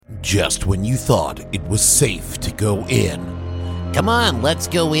just when you thought it was safe to go in. Come on, let's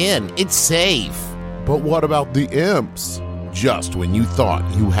go in. It's safe. But what about the imps? Just when you thought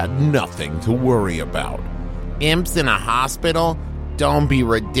you had nothing to worry about. Imps in a hospital? Don't be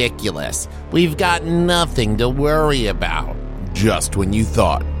ridiculous. We've got nothing to worry about. Just when you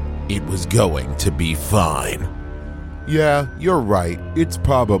thought it was going to be fine. Yeah, you're right. It's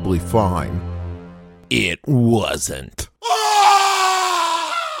probably fine. It wasn't.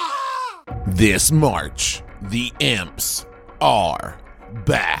 This March, the imps are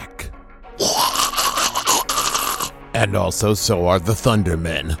back. And also so are the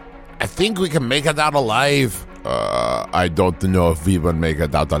Thundermen. I think we can make it out alive. I don't know if we will make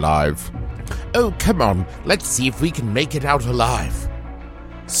it out alive. Oh, come on. Let's see if we can make it out alive.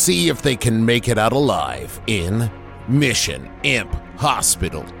 See if they can make it out alive in Mission Imp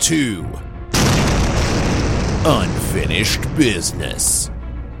Hospital 2. Unfinished business.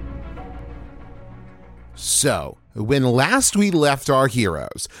 So, when last we left our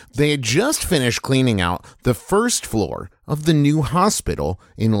heroes, they had just finished cleaning out the first floor of the new hospital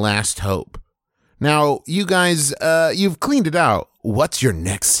in Last Hope. Now, you guys, you've cleaned it out. What's your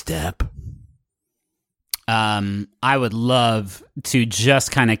next step? I would love to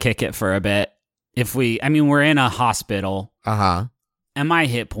just kind of kick it for a bit. We're in a hospital. Uh-huh. And my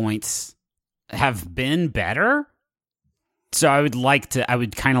hit points have been better. So I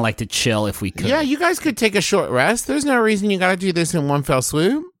would kind of like to chill if we could. Yeah, you guys could take a short rest. There's no reason you got to do this in one fell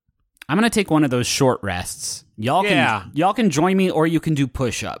swoop. I'm going to take one of those short rests. Y'all can join me, or you can do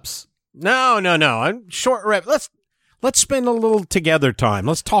push-ups. No. I'm short rest. Let's spend a little together time.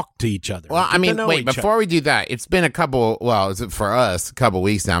 Let's talk to each other. Well, before we do that, it's been a couple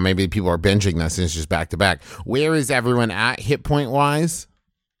weeks now. Maybe people are binging this and it's just back to back. Where is everyone at hit point wise?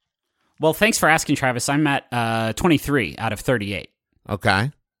 Well, thanks for asking, Travis. I'm at 23 out of 38.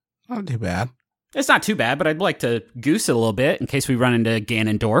 Okay. Not too bad. It's not too bad, but I'd like to goose it a little bit in case we run into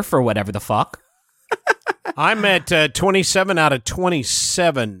Ganondorf or whatever the fuck. I'm at 27 out of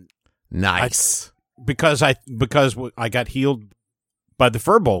 27. Nice. Because I got healed by the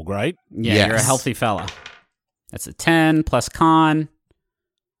Furbolg, right? Yeah, Yes. You're a healthy fella. That's a 10 plus con.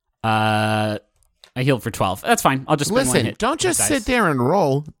 I healed for 12. That's fine. I'll just spend one hit. Don't just sit there and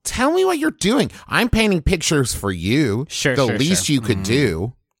roll. Tell me what you're doing. I'm painting pictures for you. Sure. The least you could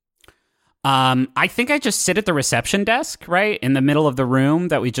do. I think I just sit at the reception desk, right, in the middle of the room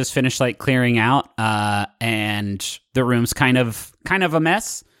that we just finished clearing out, and the room's kind of a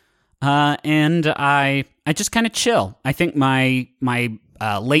mess. And I just kind of chill. I think my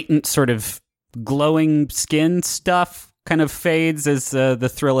latent sort of glowing skin stuff kind of fades as the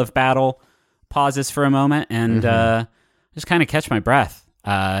thrill of battle pauses for a moment, and just kind of catch my breath.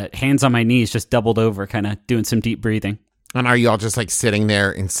 Hands on my knees, just doubled over, kind of doing some deep breathing. And are you all just sitting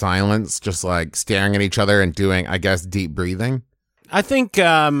there in silence, just staring at each other and doing, I guess, deep breathing? I think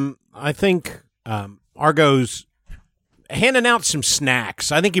Argo's handing out some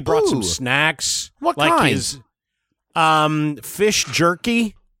snacks. I think he brought some snacks. What kind? His fish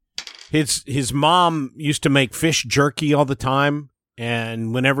jerky. His mom used to make fish jerky all the time,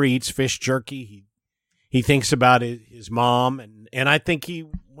 and whenever he eats fish jerky, he thinks about his mom, and I think he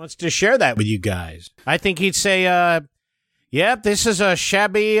wants to share that with you guys. I think he'd say, this is a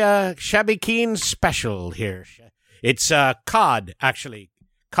shabby keen special here. It's cod, actually.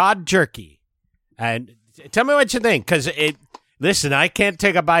 Cod jerky. And tell me what you think, because listen, I can't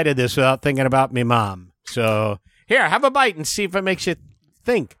take a bite of this without thinking about me mom. So, here, have a bite and see if it makes you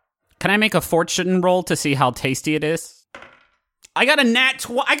think. Can I make a fortune roll to see how tasty it is? I got a nat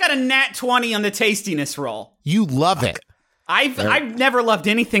 20 on the tastiness roll. You love it. I've never loved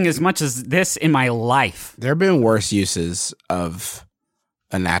anything as much as this in my life. There have been worse uses of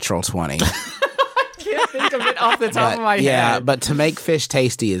a natural 20. I can't think of it off the top of my head. Yeah, but to make fish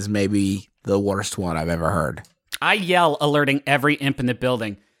tasty is maybe the worst one I've ever heard. I yell, alerting every imp in the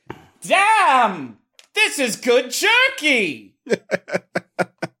building. Damn! This is good jerky!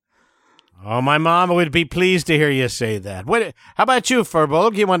 Oh, my mom would be pleased to hear you say that. How about you,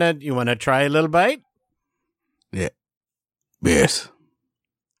 Furbolg? You wanna try a little bite? Yeah. Yes.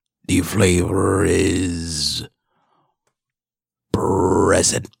 The flavor is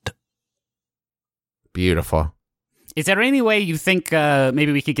present. Beautiful. Is there any way you think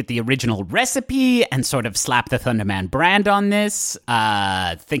maybe we could get the original recipe and sort of slap the Thunderman brand on this?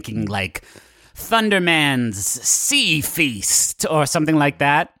 Thinking Thunderman's Sea Feast or something like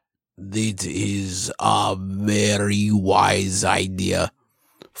that? It is a very wise idea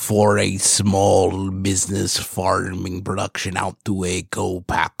for a small business farming production out to a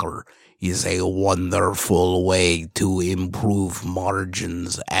co-packer is a wonderful way to improve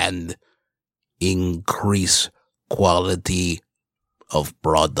margins and increase quality of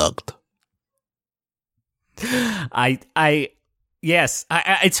product. Yes,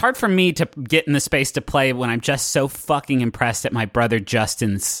 it's hard for me to get in the space to play when I'm just so fucking impressed at my brother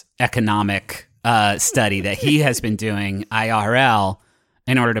Justin's economic study that he has been doing IRL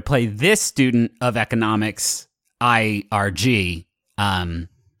in order to play this student of economics IRG. I'm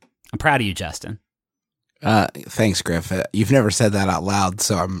proud of you, Justin. Thanks, Griff. You've never said that out loud,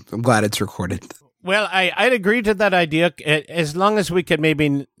 so I'm glad it's recorded. Well, I'd agree to that idea as long as we could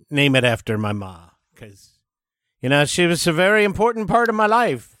maybe name it after my ma, because she was a very important part of my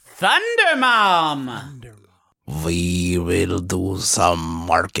life. Thundermom. We will do some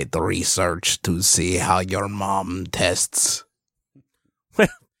market research to see how your mom tests. Well,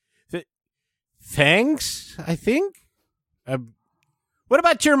 thanks, I think. What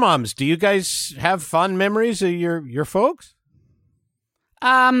about your moms? Do you guys have fond memories of your folks?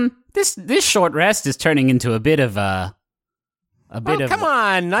 This short rest is turning into a bit of come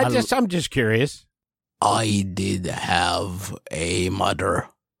on! I'm just curious. I did have a mother.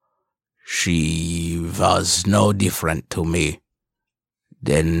 She was no different to me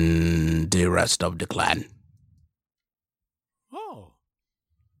than the rest of the clan. Oh.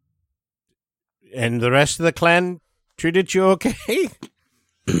 And the rest of the clan treated you okay?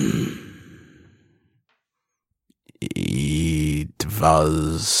 It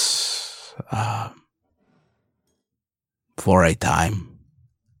was for a time.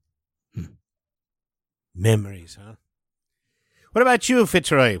 Memories, huh? What about you,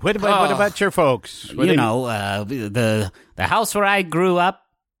 Fitzroy? What about your folks? The house where I grew up,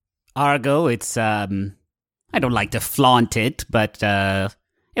 Argo, it's, I don't like to flaunt it, but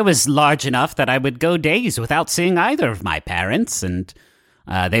it was large enough that I would go days without seeing either of my parents, and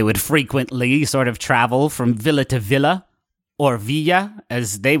they would frequently sort of travel from villa to villa, or villa,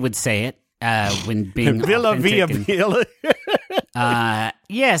 as they would say it, when being villa via villa.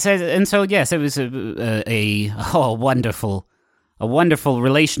 Yes, and so yes, it was a wonderful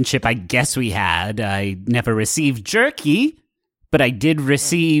relationship. I guess we had. I never received jerky, but I did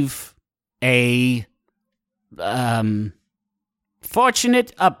receive a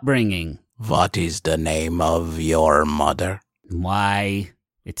fortunate upbringing. What is the name of your mother? Why,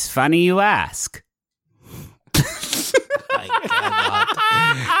 it's funny you ask. I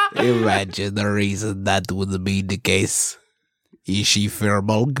cannot imagine the reason that would be the case. Is she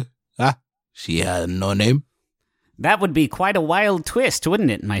Firbolg? Huh? She had no name? That would be quite a wild twist,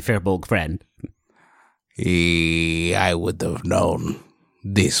 wouldn't it, my Firbolg friend? I would have known.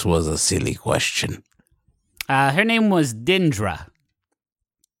 This was a silly question. Her name was Dindra.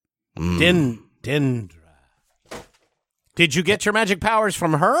 Dindra. Did you get your magic powers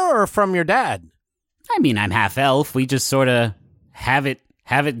from her or from your dad? I mean, I'm half elf. We just sort of have it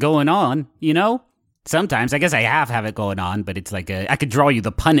going on, you know? Sometimes, I guess I have it going on, but it's like I could draw you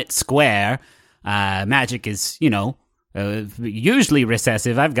the Punnett square. Magic is, usually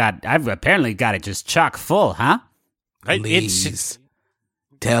recessive. I've apparently got it just chock full, huh? Please,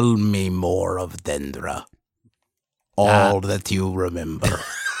 tell me more of Dendra. All that you remember.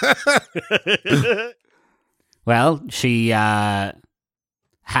 Well, she had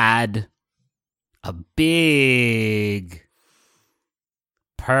a big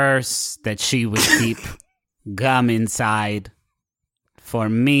purse that she would keep gum inside. For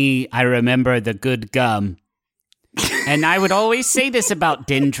me, I remember the good gum. And I would always say this about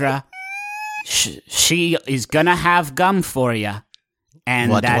Dindra. She is gonna have gum for you.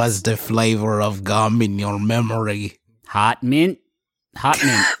 And what was the flavor of gum in your memory? Hot mint. Hot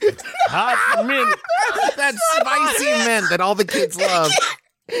mint. Hot mint. That spicy mint that all the kids love.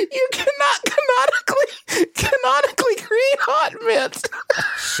 You cannot canonically create hot mint.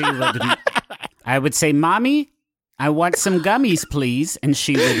 I would say, Mommy, I want some gummies, please. And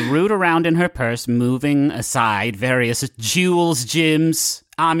she would root around in her purse, moving aside various jewels, gems,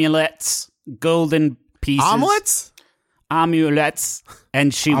 amulets, golden pieces. Omelets? Amulets.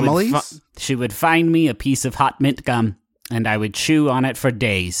 And she would find me a piece of hot mint gum, and I would chew on it for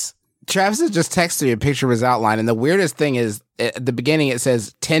days. Travis has just texted me a picture of his outline, and the weirdest thing is, at the beginning it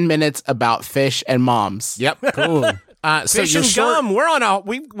says 10 minutes about fish and moms. Yep. Cool. Fish and gum.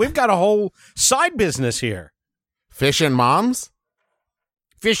 We've got a whole side business here. Fish and moms?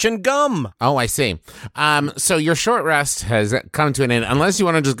 fish and gum. Oh, I see. So your short rest has come to an end, unless you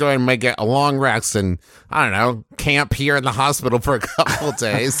want to just go ahead and make it a long rest and, I don't know, camp here in the hospital for a couple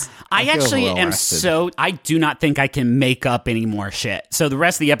days. I feel actually well am rested. I do not think I can make up any more shit. So the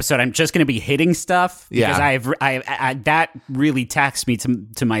rest of the episode, I'm just going to be hitting stuff because I that really taxed me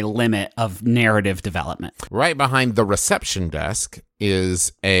to my limit of narrative development. Right behind the reception desk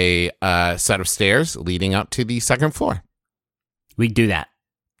is a set of stairs leading up to the second floor. We do that.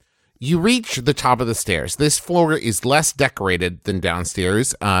 You reach the top of the stairs. This floor is less decorated than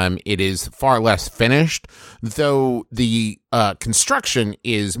downstairs. It is far less finished, though the construction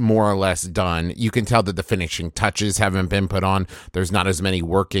is more or less done. You can tell that the finishing touches haven't been put on. There's not as many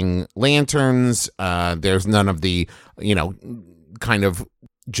working lanterns. There's none of the, kind of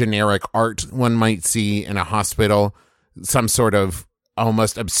generic art one might see in a hospital. Some sort of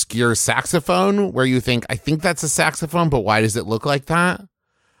almost obscure saxophone where you think, I think that's a saxophone, but why does it look like that?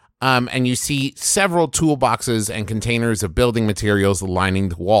 And you see several toolboxes and containers of building materials lining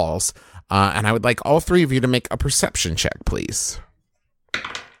the walls. And I would like all three of you to make a perception check, please.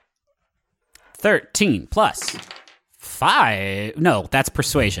 13 plus 5. No, that's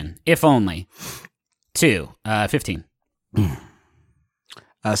persuasion. If only. 2. 15.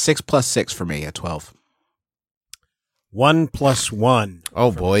 6 plus 6 for me at 12. 1 plus 1.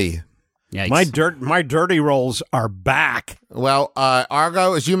 Oh, boy. Yikes. My dirty rolls are back. Well,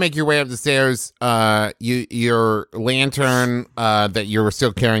 Argo, as you make your way up the stairs, your lantern that you were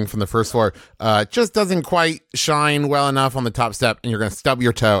still carrying from the first floor just doesn't quite shine well enough on the top step, and you're going to stub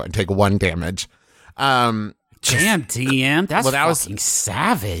your toe and take 1 damage. Damn, DM. That's Well, that was- fucking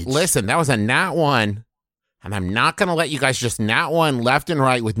savage. Listen, that was a nat 1, and I'm not going to let you guys just nat 1 left and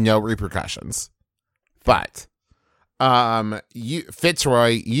right with no repercussions. But...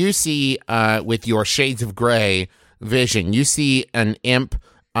 Fitzroy, you see, with your shades of gray vision, you see an imp,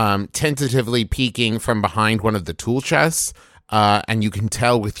 tentatively peeking from behind one of the tool chests, and you can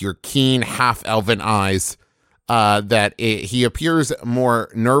tell with your keen half-elven eyes, that he appears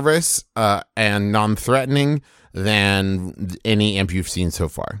more nervous, and non-threatening than any imp you've seen so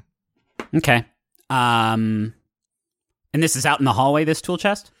far. Okay. And this is out in the hallway, this tool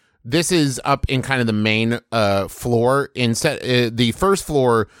chest? This is up in kind of the main floor. The first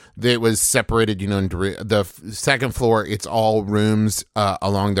floor that was separated, into the second floor. It's all rooms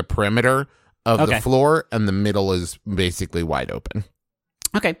along the perimeter of the floor, and the middle is basically wide open.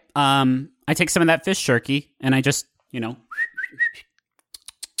 Okay. I take some of that fish jerky, and I just, Hey,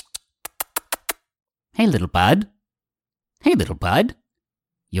 little bud. Hey, little bud.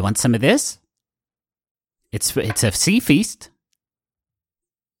 You want some of this? It's a sea feast.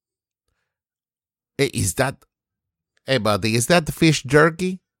 Hey, buddy, is that the fish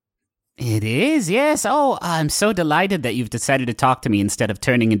jerky? It is, yes. Oh, I'm so delighted that you've decided to talk to me instead of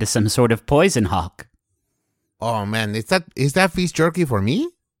turning into some sort of poison hawk. Oh, man, is that fish jerky for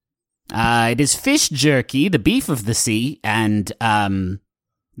me? It is fish jerky, the beef of the sea, and,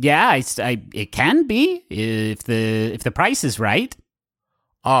 it can be, if the price is right.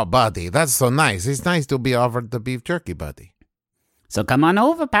 Oh, buddy, that's so nice. It's nice to be offered the beef jerky, buddy. So come on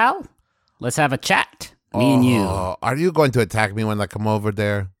over, pal. Let's have a chat, me and you. Are you going to attack me when I come over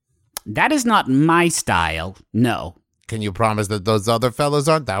there? That is not my style, no. Can you promise that those other fellas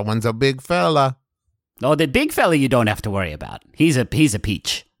aren't? That one's a big fella. Oh, the big fella you don't have to worry about. He's a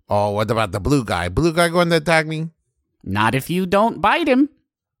peach. Oh, what about the blue guy? Blue guy going to attack me? Not if you don't bite him.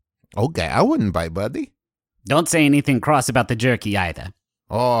 Okay, I wouldn't bite, buddy. Don't say anything cross about the jerky either.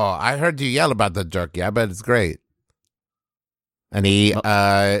 Oh, I heard you yell about the jerky. I bet it's great. And he,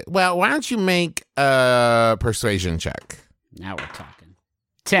 why don't you make a persuasion check? Now we're talking.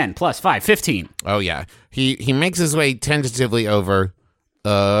 10 plus 5, 15. Oh, yeah. He makes his way tentatively over.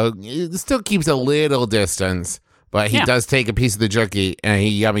 He still keeps a little distance, but he does take a piece of the jerky and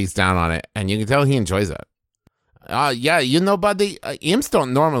he yummies down on it. And you can tell he enjoys it. Buddy, imps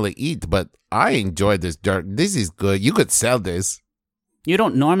don't normally eat, but I enjoy this jerky. This is good. You could sell this. You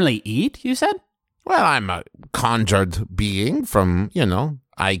don't normally eat, you said? Well, I'm a conjured being from,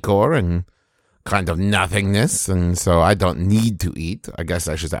 Icor and kind of nothingness, and so I don't need to eat. I guess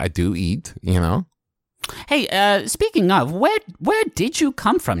I should say I do eat, Hey, speaking of, where did you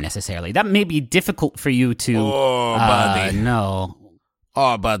come from necessarily? That may be difficult for you to... Oh, buddy. No.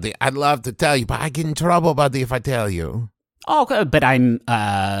 Oh, buddy, I'd love to tell you, but I get in trouble, buddy, if I tell you. Oh, but I'm,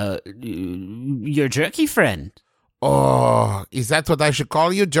 your jerky friend. Oh, is that what I should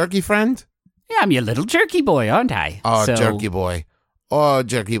call you, jerky friend? Yeah, I'm your little jerky boy, aren't I? Oh, jerky boy. Oh,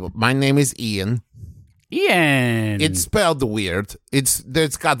 jerky boy. My name is Ian. Ian. It's spelled weird.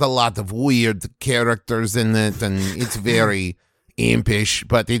 There's got a lot of weird characters in it, and it's very impish,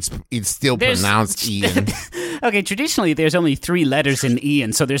 but it's still pronounced Ian. Okay, traditionally there's only 3 letters in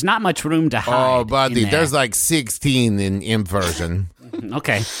Ian, so there's not much room to hide. Oh, buddy, in there. there's like 16 in imp version.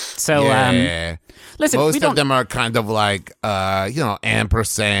 Okay, so Yeah. listen, Most of them are kind of like,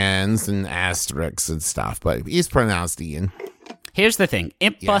 ampersands and asterisks and stuff, but he's pronounced Ian. here's the thing: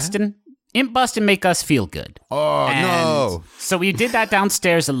 Imp busting make us feel good. Oh, And no. So we did that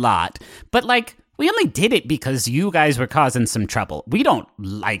downstairs a lot, but like we only did it because you guys were causing some trouble. We don't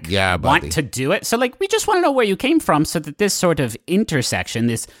buddy. want to do it. So like we just want to know where you came from, so that this sort of intersection,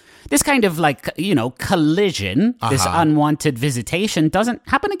 this kind of like, collision, this unwanted visitation doesn't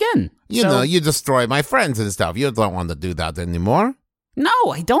happen again. You destroy my friends and stuff. You don't want to do that anymore. No,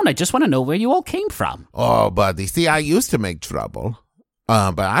 I don't. I just want to know where you all came from. Oh, buddy. See, I used to make trouble.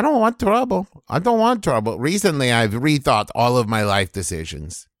 But I don't want trouble. I don't want trouble. Recently, I've rethought all of my life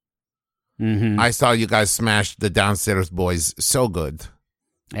decisions. Mm-hmm. I saw you guys smash the downstairs boys so good.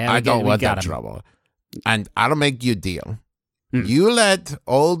 Yeah, I don't want got that 'em. trouble. And I'll make you a deal. Hmm. You let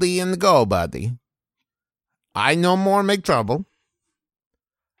old Ian go, buddy. I no more make trouble.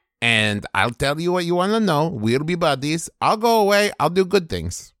 And I'll tell you what you want to know. We'll be buddies. I'll go away. I'll do good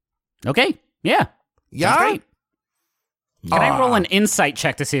things. Okay, yeah. Yeah? Sounds great. Can I roll an insight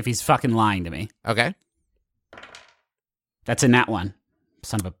check to see if he's fucking lying to me? Okay. That's a nat one.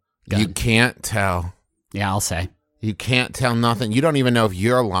 Son of a gun. You can't tell. Yeah, I'll say. You can't tell nothing. You don't even know if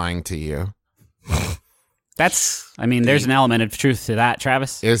you're lying to you. There's an element of truth to that,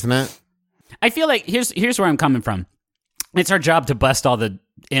 Travis. Isn't it? I feel like here's where I'm coming from. It's our job to bust all the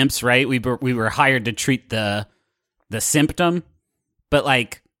imps, right? We were hired to treat the symptom, but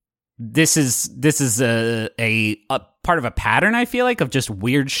like this is a part of a pattern, I feel like, of just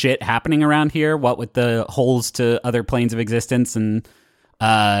weird shit happening around here. What with the holes to other planes of existence and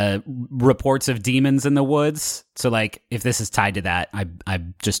reports of demons in the woods. So like, if this is tied to that, I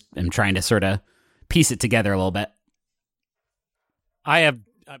just am trying to sort of piece it together a little bit.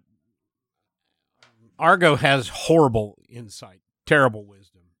 Argo has horrible insight, terrible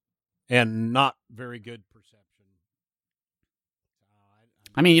wisdom, and not very good perception.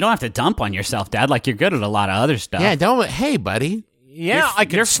 I mean, you don't have to dump on yourself, Dad. Like, you're good at a lot of other stuff. Yeah, don't. Hey, buddy. Yeah, I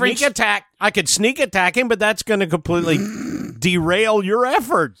could sneak attack. I could sneak attack him, but that's going to completely derail your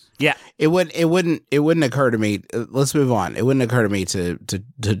efforts. Yeah. It wouldn't occur to me. Let's move on. It wouldn't occur to me to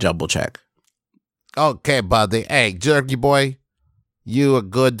double check. Okay, buddy. Hey, Jerky Boy. You a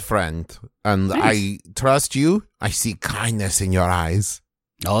good friend. And Thanks. I trust you. I see kindness in your eyes.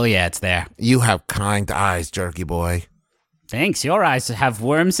 Oh, yeah, it's there. You have kind eyes, Jerky Boy. Thanks. Your eyes have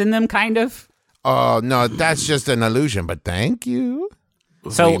worms in them, kind of. Oh, no, that's just an illusion, but thank you.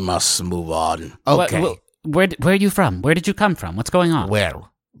 So- we must move on. Okay. Where are you from? Where did you come from? What's going on?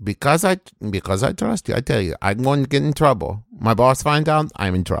 Well, because I trust you, I tell you, I'm going to get in trouble. My boss finds out,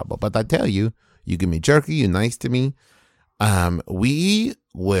 I'm in trouble. But I tell you, you give me jerky, you're nice to me. We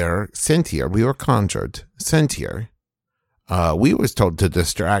were sent here. We were conjured, sent here. We was told to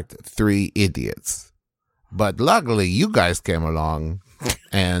distract 3 idiots. But luckily, you guys came along,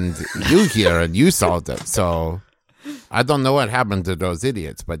 and you here, and you solved it. So I don't know what happened to those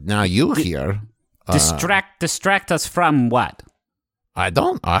idiots, but now you here. Distract us from what? I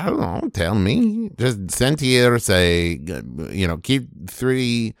don't know. Tell me. Just sent here, say, keep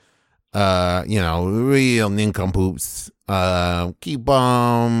 3, real nincompoops. Keep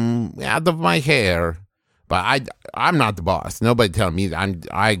out of my hair. But I'm not the boss. Nobody tell me that.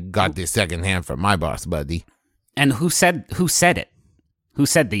 I got this second hand from my boss, buddy. And who said it? Who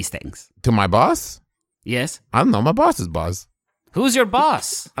said these things? To my boss? Yes. I don't know. My boss's boss. Who's your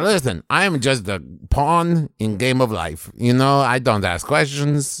boss? Listen, I am just a pawn in game of life. I don't ask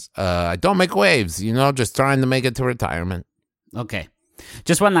questions. I don't make waves. Just trying to make it to retirement. Okay.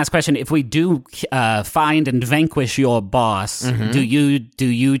 Just one last question. If we do find and vanquish your boss, do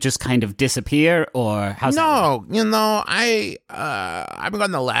you just kind of disappear, or how's that work? No, I'm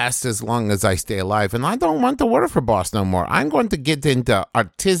going to last as long as I stay alive, and I don't want to work for boss no more. I'm going to get into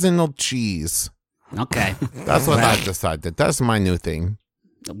artisanal cheese. Okay. That's what I've decided. That's my new thing.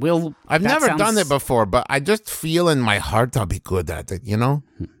 I've never done it before, but I just feel in my heart I'll be good at it,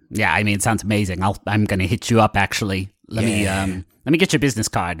 Yeah, I mean, it sounds amazing. I'm going to hit you up, actually. Let me get your business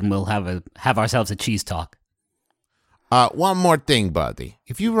card, and we'll have ourselves a cheese talk. One more thing, buddy.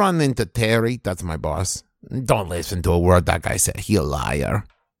 If you run into Terry, that's my boss, don't listen to a word that guy said. He a liar.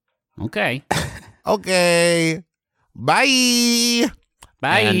 Okay. Okay. Bye.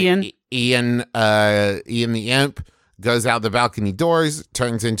 Bye, And Ian. Ian the imp goes out the balcony doors,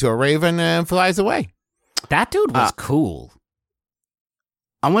 turns into a raven, and flies away. That dude was cool.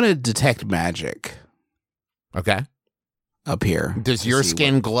 I want to detect magic. Okay. up here. Does your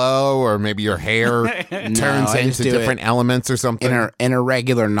skin glow, or maybe your hair turns into different elements or something? In a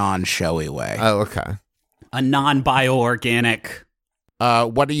regular, non-showy way. Oh, okay. A non-bioorganic.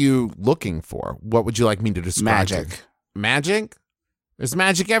 What are you looking for? What would you like me to describe? Magic. Magic? There's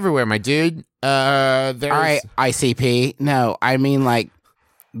magic everywhere, my dude. There's... All right, ICP. No, I mean like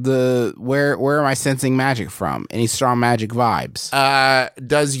where am I sensing magic from? Any strong magic vibes?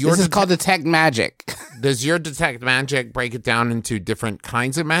 This is called detect magic. Does your detect magic break it down into different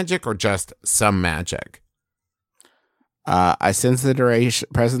kinds of magic or just some magic? I sense the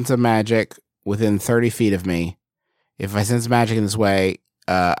presence of magic within 30 feet of me. If I sense magic in this way,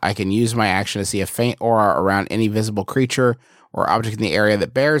 I can use my action to see a faint aura around any visible creature or object in the area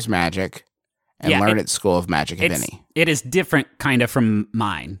that bears magic and learn its school of magic, if any. It is different kind of from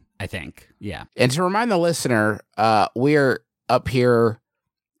mine, I think. Yeah. And to remind the listener, we're up here.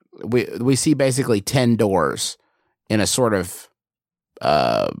 We see basically 10 doors in a sort of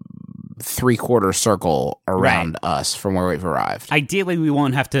 3/4 circle around us from where we've arrived. Ideally, we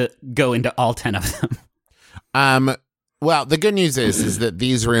won't have to go into all 10 of them. Well, the good news is that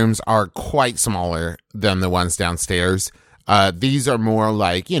these rooms are quite smaller than the ones downstairs. These are more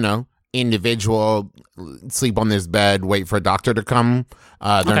like, individual, sleep on this bed, wait for a doctor to come.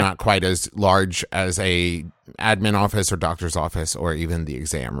 They're not quite as large as a admin office or doctor's office or even the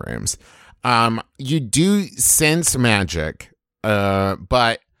exam rooms. You do sense magic,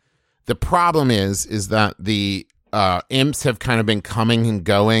 but the problem is that the imps have kind of been coming and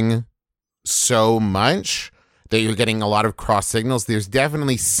going so much that you're getting a lot of cross signals. There's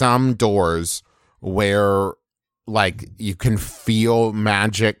definitely some doors where like you can feel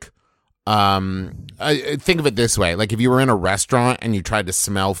magic. Think of it this way. Like if you were in a restaurant and you tried to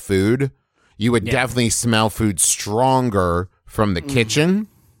smell food, you would definitely smell food stronger from the kitchen.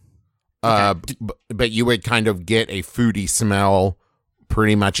 But you would kind of get a foodie smell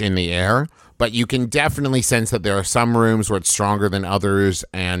pretty much in the air. But you can definitely sense that there are some rooms where it's stronger than others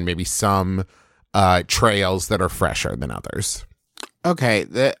and maybe some trails that are fresher than others.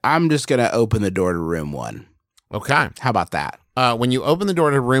 Okay, I'm just going to open the door to room 1. Okay. How about that? When you open the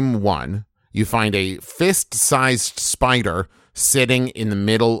door to room 1, you find a fist-sized spider sitting in the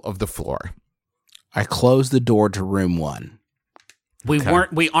middle of the floor. I close the door to room 1.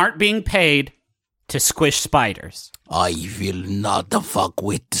 We aren't being paid to squish spiders. I will not fuck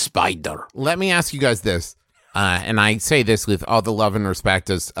with the spider. Let me ask you guys this, and I say this with all the love and respect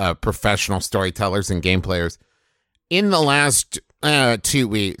as professional storytellers and game players. In the last 2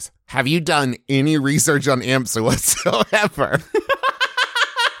 weeks, have you done any research on imps whatsoever?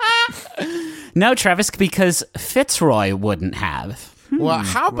 No, Travis, because Fitzroy wouldn't have. Well,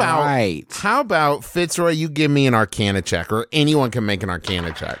 how about Fitzroy, you give me an Arcana check, or anyone can make an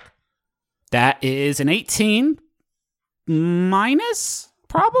Arcana check. That is an 18 minus,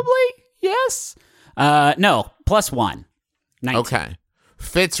 probably, yes. No, +1. 19. Okay.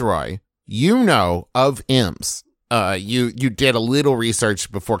 Fitzroy, you know of imps. You did a little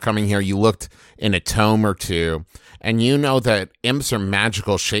research before coming here. You looked in a tome or two, and you know that imps are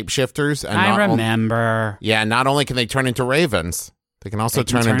magical shapeshifters. And I remember. Not only can they turn into ravens, they can also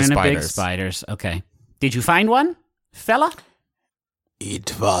turn into spiders. Big spiders. Okay. Did you find one, fella?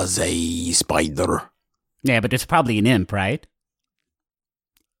 It was a spider. Yeah, but it's probably an imp, right?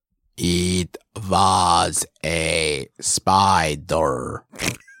 It was a spider.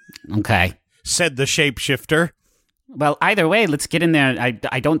 Okay. Said the shapeshifter. Well, either way, let's get in there.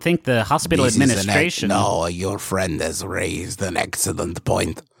 I don't think the hospital administration... No, your friend has raised an excellent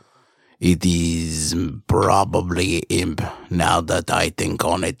point. It is probably imp, now that I think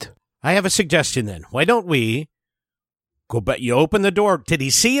on it. I have a suggestion then. Why don't we go back? You open the door. Did he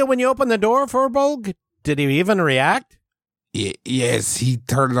see you when you opened the door, Furbolg? Did he even react? Yes, he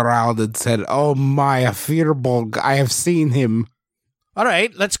turned around and said, "Oh my, Furbolg, I have seen him." All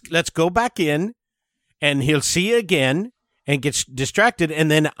right, let's go back in, and he'll see you again and gets distracted, and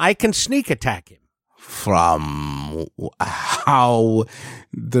then I can sneak attack him. From how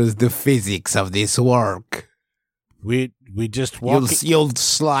does the physics of this work? We just walk. You'll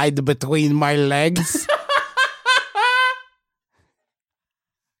slide between my legs.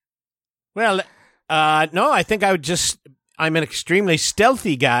 Well, no, I think I would just. I'm an extremely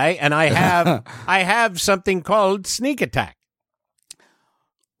stealthy guy, and I have something called sneak attack.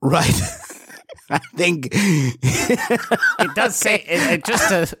 Right. I think it does say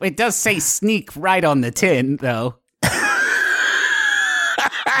it does say sneak right on the tin, though.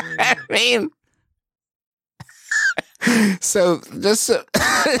 I mean, So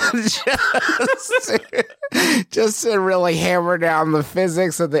just to really hammer down the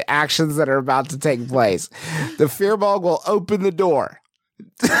physics of the actions that are about to take place, the Fearbog will open the door.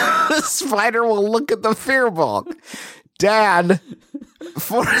 The spider will look at the Fearbog. Dad,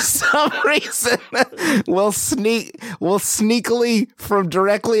 for some reason, will sneakily from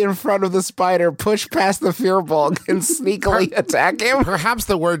directly in front of the spider push past the Fearbog and sneakily attack him. Perhaps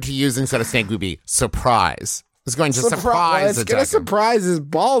the word to use instead of snake would be surprise. It's going to surprise It's going to surprise his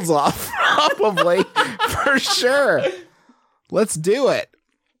balls off, probably, for sure. Let's do it.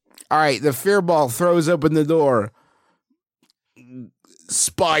 All right, the Fearball throws open the door.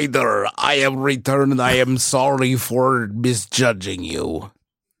 Spider, I have returned. I am sorry for misjudging you.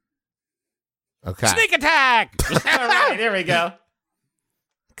 Okay. Sneak attack! All right, here we go.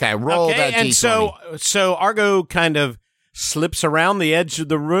 Okay, roll that and D20. so Argo kind of slips around the edge of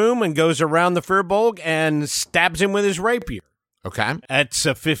the room and goes around the Firbolg and stabs him with his rapier. Okay. That's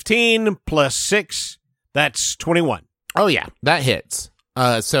a 15 plus 6. That's 21. Oh, yeah, that hits.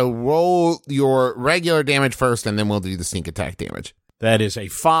 So roll your regular damage first, and then we'll do the sneak attack damage. That is a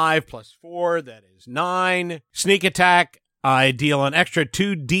 5 plus 4. That is 9. Sneak attack, I deal an extra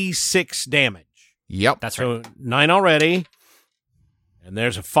 2d6 damage. Yep. That's right. So 9 already. And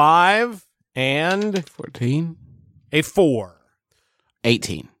there's a 5 and 14. a 4.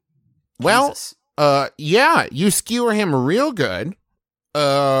 18. Well, Jesus. yeah, you skewer him real good.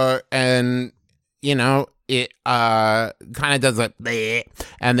 And, you know, it kind of does a bleh,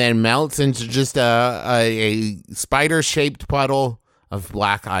 and then melts into just a spider-shaped puddle of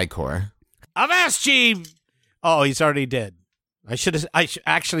black ichor. Avaschi! Oh, he's already dead. I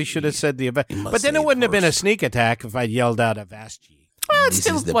actually should have said the but then it wouldn't have been a sneak attack if I yelled out Avaschi. Well, it This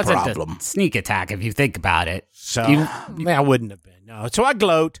still is the wasn't problem. a sneak attack if you think about it. So You- that wouldn't have been. No, so I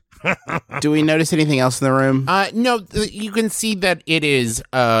gloat. Do we notice anything else in the room? No, you can see that it is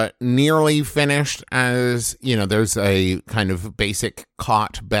nearly finished. As you know, there's a kind of basic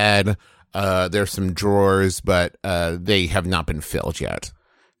cot bed. There's some drawers, but they have not been filled yet.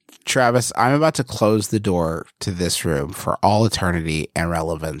 Travis, I'm about to close the door to this room for all eternity and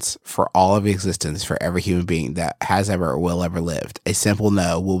relevance, for all of existence, for every human being that has ever or will ever lived. A simple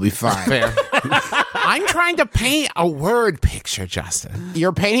no will be fine. Fair. I'm trying to paint a word picture, Justin.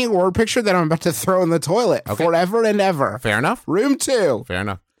 You're painting a word picture that I'm about to throw in the toilet forever and ever. Fair enough. Room 2. Fair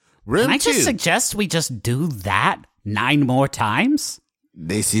enough. Room Can I 2. just suggest we just do that 9 more times?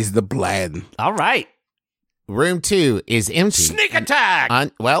 This is the plan. All right. Room 2 is empty. Sneak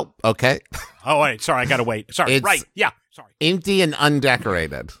attack! Well, okay. Oh, wait. Sorry, I got to wait. Sorry. It's- Right. Yeah. Sorry. Empty and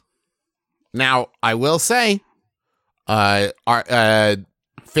undecorated. Now, I will say,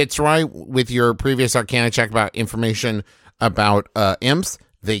 Fitzroy, with your previous Arcana check about information about imps,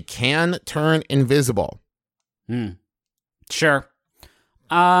 they can turn invisible. Sure.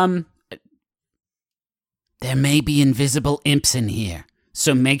 There may be invisible imps in here,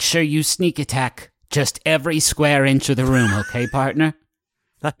 so make sure you sneak attack just every square inch of the room, okay, partner?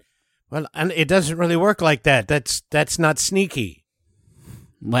 Well, and it doesn't really work like that. That's not sneaky.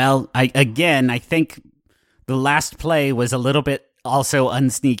 Well, I think the last play was a little bit also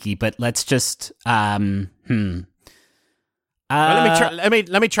unsneaky, but let's just Well,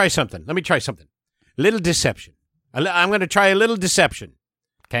 let me try something. Little deception. I'm going to try a little deception.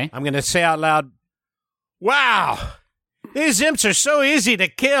 Okay. I'm going to say out loud, "Wow, these imps are so easy to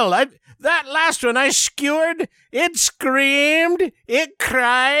kill. That last one I skewered, it screamed, it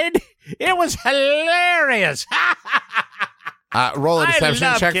cried. It was hilarious." Roll a I deception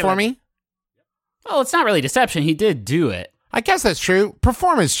love check for killing. me. Well, it's not really deception. He did do it. I guess that's true.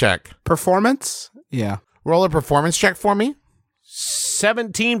 Performance check. Performance? Yeah. Roll a performance check for me.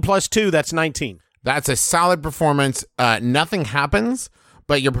 17 plus 2, that's 19. That's a solid performance. Nothing happens,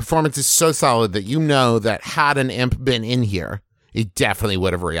 but your performance is so solid that you know that had an imp been in here, it definitely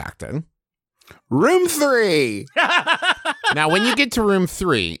would have reacted. Room 3. Now, when you get to room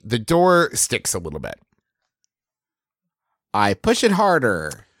 3, the door sticks a little bit. I push it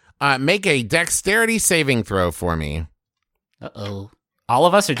harder. Make a dexterity saving throw for me. Uh-oh. All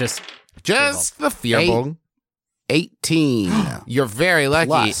of us are just... Just the Fearbog. 18. You're very lucky.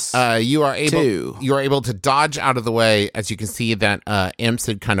 Plus You are 2. able to dodge out of the way. As you can see, that imps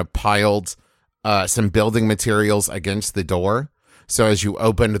had kind of piled some building materials against the door. So as you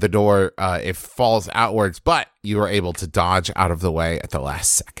opened the door, it falls outwards, but you were able to dodge out of the way at the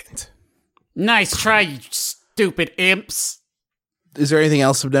last second. Nice try, you stupid imps. Is there anything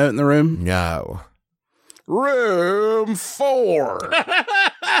else of note in the room? No. Room 4.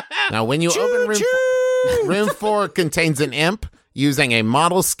 Now, when you open room 4 contains an imp using a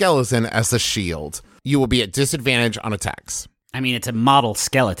model skeleton as a shield. you will be at disadvantage on attacks. I mean, it's a model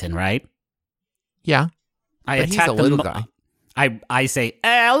skeleton, right? Yeah. I But he's attack a little guy. I say,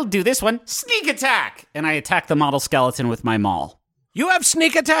 I'll do this one. Sneak attack! And I attack the model skeleton with my maul. You have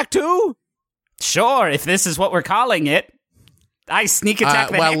sneak attack too? Sure, if this is what we're calling it. I sneak attack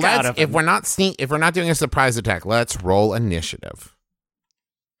the heck out of him. If we're not doing a surprise attack, let's roll initiative.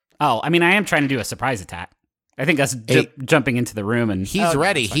 Oh, I mean, I am trying to do a surprise attack. I think us jumping into the room and... He's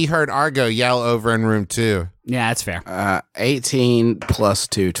ready. He heard Argo yell over in room 2. Yeah, that's fair. 18 plus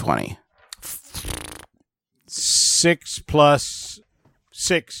 2, 20. 6 plus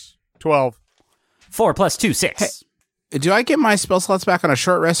 6, 12. 4 plus 2, 6. Do I get my spell slots back on a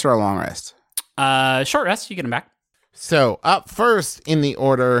short rest or a long rest? Short rest, you get him back. So up first in the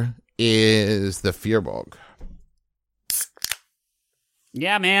order is the Firbolg.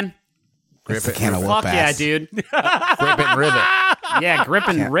 Yeah, man. Grip it. Can of Fuck whoop yeah, ass. dude. Grip it and rip it. Yeah, grip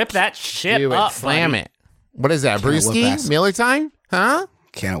and rip that shit Do it. up, Slam buddy. it. What is that, Can of whoop Brewski? ass. Miller time? Huh?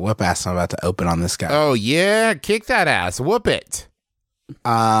 Can of whoop ass I'm about to open on this guy. Oh, yeah. Kick that ass. Whoop it.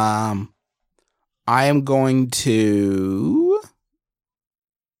 I am going to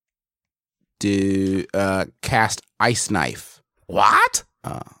do cast Ice Knife. What?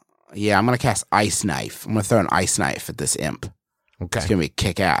 Yeah, I'm going to cast Ice Knife. I'm going to throw an Ice Knife at this imp. Okay. It's going to be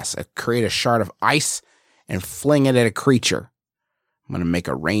kick-ass. I create a shard of ice and fling it at a creature. I'm going to make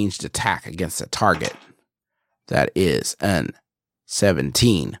a ranged attack against a target. That is an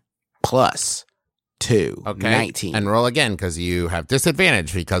 17 plus 2, Okay. 19. And roll again because you have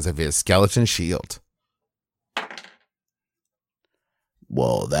disadvantage because of his skeleton shield.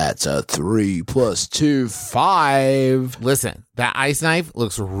 Well, that's a 3 plus 2, 5. Listen, that ice knife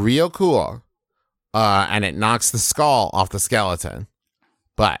looks real cool. And it knocks the skull off the skeleton.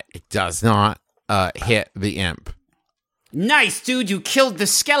 But it does not hit the imp. Nice, dude. You killed the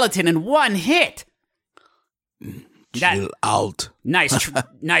skeleton in one hit. Chill out. Nice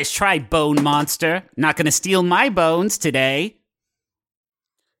try, bone monster. Not gonna steal my bones today.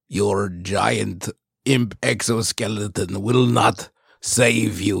 Your giant imp exoskeleton will not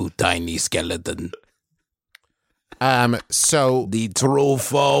save you, tiny skeleton. So The true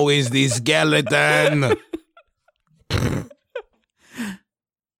foe is the skeleton.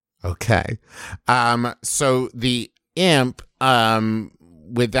 okay. So the imp,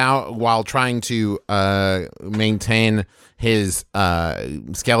 while trying to maintain his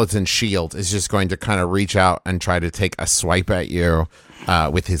skeleton shield, is just going to kind of reach out and try to take a swipe at you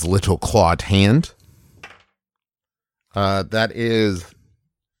with his little clawed hand. That is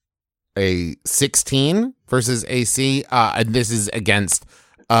a 16 versus AC, and this is against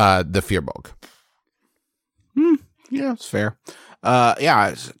the Firbolg. Yeah, it's fair. Yeah,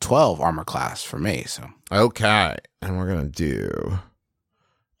 it's 12 armor class for me, so. Okay, and we're gonna do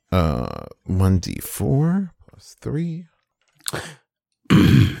 1d4 plus 3.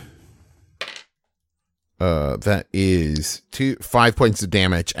 That is 5 points of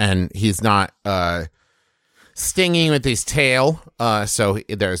damage, and he's not stinging with his tail, so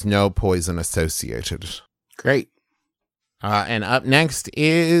there's no poison associated. Great. And up next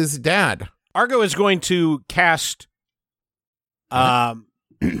is Dad. Argo is going to cast. Yeah,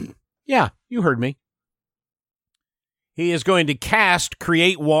 you heard me. He is going to cast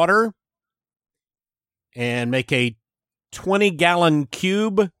Create Water and make a 20-gallon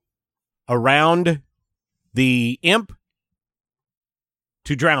cube around the imp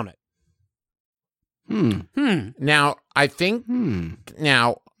to drown it. Now, I think.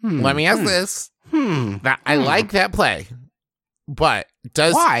 Now, let me ask this. I like that play, but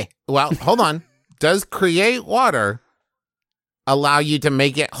does Why? Well, hold on. Does Create Water allow you to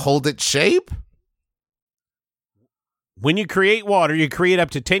make it hold its shape? When you create water, you create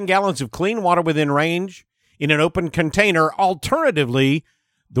up to 10 gallons of clean water within range in an open container. Alternatively,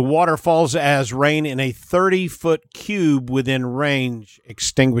 the water falls as rain in a 30-foot cube within range,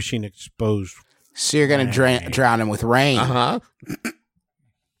 extinguishing exposed. So you're going to drown him with rain.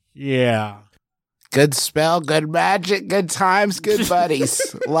 Yeah. Good spell, good magic, good times, good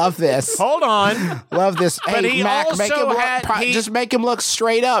buddies. Love this. Hold on. Love this. But Hey, he Mac, also make him just make him look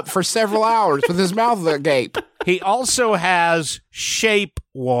straight up for several hours with his mouth agape. He also has shape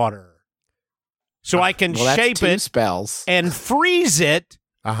water. So I can Well, that's shape 2 it spells. and freeze it.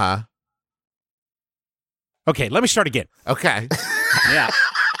 Okay. Okay, let me start again. Okay. Yeah.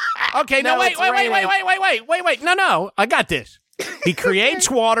 Okay, no, No, wait. it's raining. No, I got this. He creates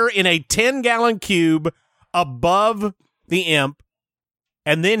water in a 10-gallon cube above the imp,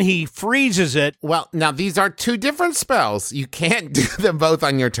 and then he freezes it. Well, now these are 2 different spells. You can't do them both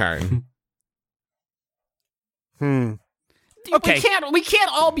on your turn. Okay. We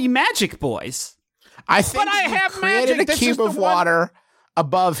can't all be magic boys. I think But I you have created magic. a This cube is the of one- water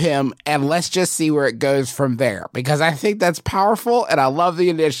above him, and let's just see where it goes from there. Because I think that's powerful, and I love the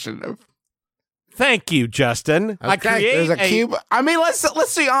initiative. Thank you, Justin. I Okay, create There's a cube. I mean,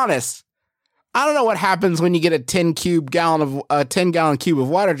 let's be honest. I don't know what happens when you get a 10 gallon cube of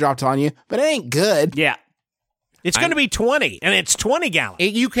water dropped on you, but it ain't good. Yeah. It's going to be 20, and it's 20 gallons.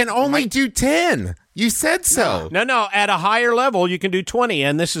 You can only do 10. You said so. No. At a higher level, you can do 20,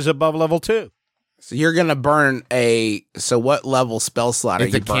 and this is above level 2. So you're gonna burn so what level spell slot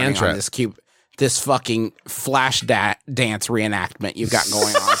It's are a you burning cantrip. on this cube? This fucking flash dance reenactment you've got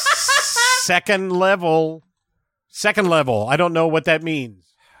going on. Second level. I don't know what that means.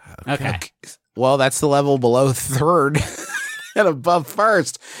 Okay. Well, that's the level below third and above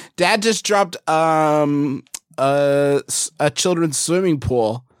first. Dad just dropped a children's swimming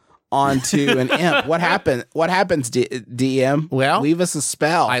pool onto an imp. What happened? What happens, DM? Well, leave us a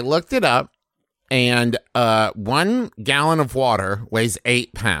spell. I looked it up, and 1 gallon of water weighs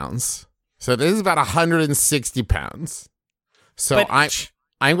 8 pounds. So this is about 160 pounds. So But-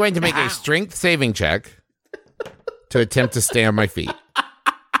 I'm going to make a strength saving check to attempt to stay on my feet.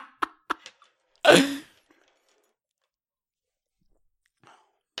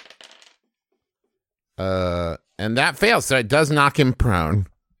 And that fails, so it does knock him prone.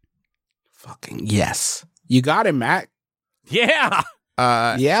 Fucking yes. You got him, Matt. Yeah.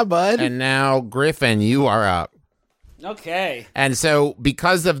 Yeah, bud. And now, Griffin, you are up. Okay. And so,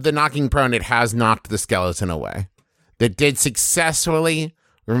 because of the knocking prone, it has knocked the skeleton away. That did successfully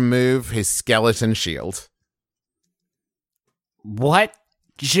remove his skeleton shield. What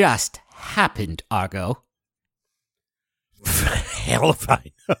just happened, Argo? Hell if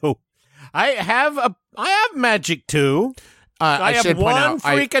I know. I have magic too. I have should point one out,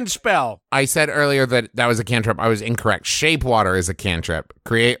 freaking spell. I said earlier that was a cantrip. I was incorrect. Shape water is a cantrip.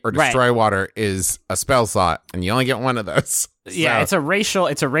 Create or destroy water is a spell slot, and you only get one of those. Yeah, So-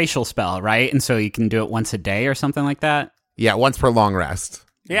 it's a racial spell, right? And so you can do it once a day or something like that. yeah, once per long rest.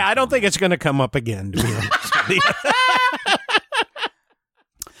 Yeah, I don't think it's going to come up again, to be honest with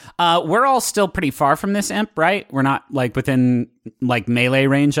you. We're all still pretty far from this imp, right? We're not like within like melee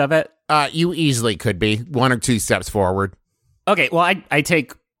range of it. You easily could be 1 or 2 steps forward. Okay, well, I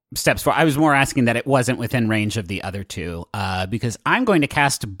take steps forward. I was more asking that it wasn't within range of the other two, because I'm going to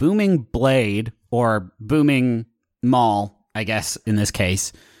cast Booming Blade or Booming Maul, I guess, in this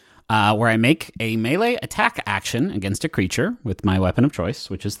case, where I make a melee attack action against a creature with my weapon of choice,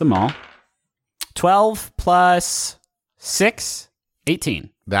 which is the Maul. 12 plus 6, 18.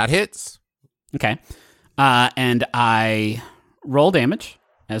 That hits. Okay. And I roll damage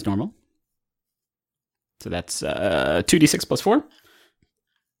as normal. So that's 2d6 plus 4.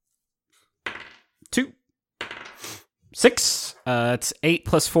 2. 6. It's 8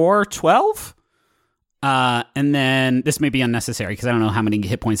 plus 4, 12. And then this may be unnecessary because I don't know how many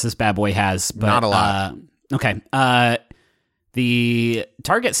hit points this bad boy has. But, Not a lot. Okay. The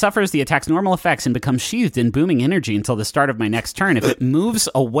target suffers the attack's normal effects and becomes sheathed in booming energy until the start of my next turn. If it moves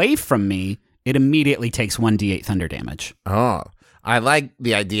away from me, it immediately takes 1d8 thunder damage. Oh, I like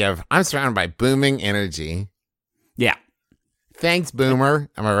the idea of I'm surrounded by booming energy. Yeah. Thanks, Boomer.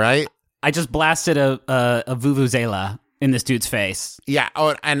 Am I right? I just blasted a Vuvuzela in this dude's face. Yeah.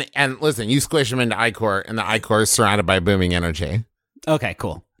 Oh, and listen, you squish him into Icor, and the Icor is surrounded by booming energy. Okay,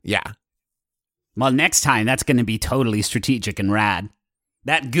 cool. Yeah. Well, next time, that's going to be totally strategic and rad.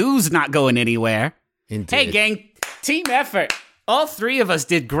 That goo's not going anywhere. Indeed. Hey, gang, team effort. All 3 of us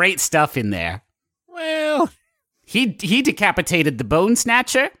did great stuff in there. Well, He decapitated the Bone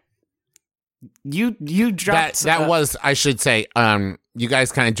Snatcher. You dropped... That was, I should say, you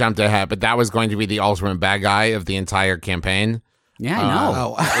guys kind of jumped ahead, but that was going to be the ultimate bad guy of the entire campaign. Yeah, I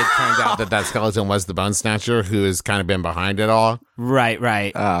know. It turned out that skeleton was the Bone Snatcher, who has kind of been behind it all.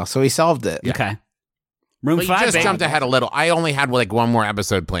 Right. Oh, so he solved it. Okay. Room But you 5, just baby. jumped ahead a little. I only had like one more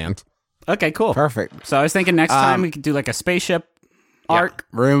episode planned. Okay, cool. Perfect. So I was thinking next time we could do like a spaceship arc.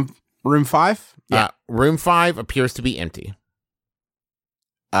 Room 5? Room 5 appears to be empty.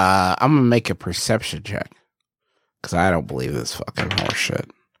 I'm gonna make a perception check because I don't believe this fucking horse shit.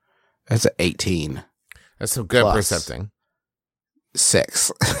 That's an 18. That's some good Plus. percepting.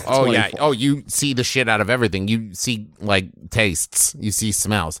 6. Oh, yeah. 24. Oh, you see the shit out of everything. You see, like, tastes. You see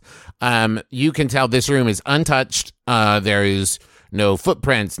smells. You can tell this room is untouched. There is no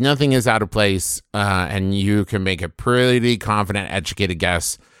footprints. Nothing is out of place. And you can make a pretty confident, educated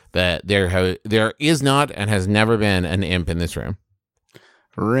guess that there is not and has never been an imp in this room.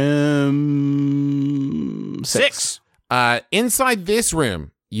 Room 6. Inside this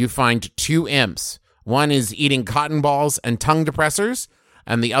room, you find 2 imps. One is eating cotton balls and tongue depressors,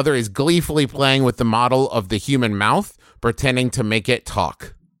 and the other is gleefully playing with the model of the human mouth, pretending to make it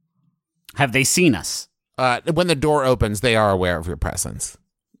talk. Have they seen us? When the door opens, they are aware of your presence.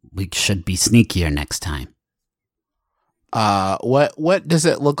 We should be sneakier next time. What does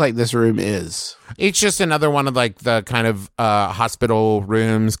it look like this room is? It's just another one of like the kind of hospital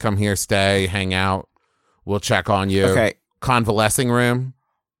rooms. Come here, stay, hang out. We'll check on you. Okay. Convalescing room.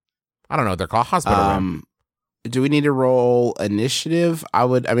 I don't know what they're called. Hospital room. Do we need to roll initiative? I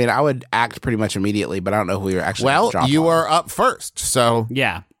would act pretty much immediately, but I don't know who you're actually. Well, you are up first, so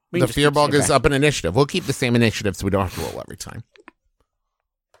Yeah. the fear bug is up in initiative. We'll keep the same initiative so we don't have to roll every time.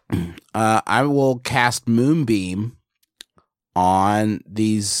 I will cast Moonbeam on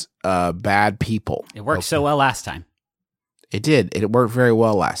these bad people. It worked so well last time. It did. It worked very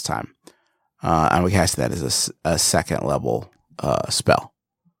well last time. I would cast that as a second level spell.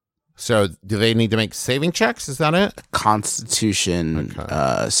 So do they need to make saving checks? Is that it? Constitution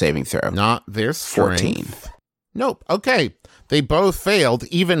saving throw. Not their strength. 14. Nope. Okay. They both failed,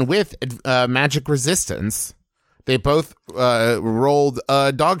 even with magic resistance. They both rolled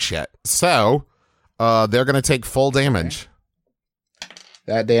dog shit. So they're going to take full damage.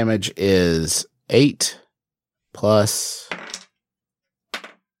 That damage is 8 plus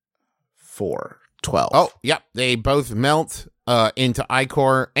 4, 12. Oh, yep. They both melt into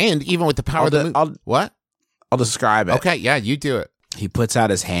Ichor, and even with the power of the moon. What? I'll describe it. Okay, yeah, you do it. He puts out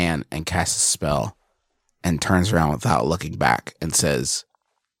his hand and casts a spell and turns around without looking back and says,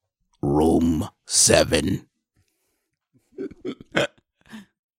 Room 7.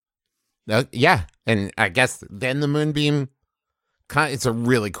 Yeah, and I guess then the moonbeam. It's a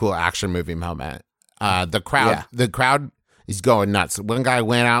really cool action movie moment. The crowd is going nuts. One guy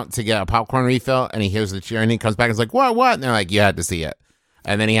went out to get a popcorn refill, and he hears the cheer, and he comes back and is like, "What? What?" And they're like, "You had to see it."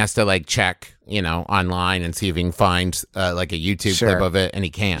 And then he has to like check, online and see if he can find like a YouTube clip of it, and he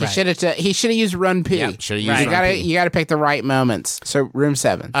can't. He should have used Run P. Yeah, should have used Run P. You got to pick the right moments. So room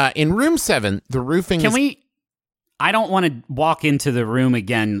 7. In room 7, the roofing. I don't want to walk into the room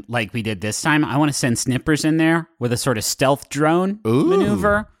again like we did this time. I want to send Snippers in there with a sort of stealth drone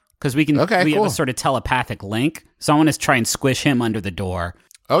maneuver because we have a sort of telepathic link. So I want to try and squish him under the door.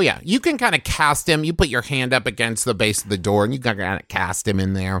 Oh, yeah. You can kind of cast him. You put your hand up against the base of the door and you can kind of cast him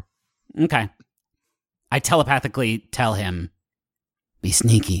in there. Okay. I telepathically tell him, be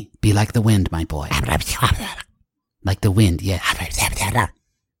sneaky. Be like the wind, my boy. Like the wind, yeah.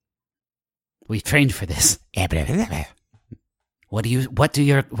 We've trained for this. What do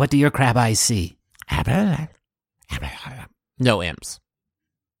your crab eyes see? No imps.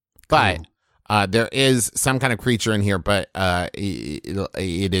 But there is some kind of creature in here, but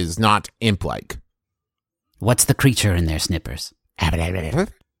it is not imp-like. What's the creature in there, Snippers?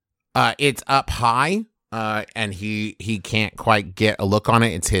 It's up high, and he can't quite get a look on it.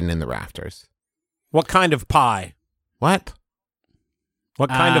 It's hidden in the rafters. What kind of pie? What? What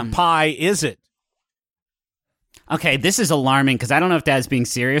kind of pie is it? Okay, this is alarming because I don't know if Dad's being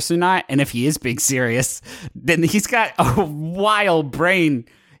serious or not. And if he is being serious, then he's got a wild brain.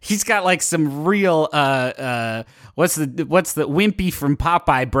 He's got like some real what's the Wimpy from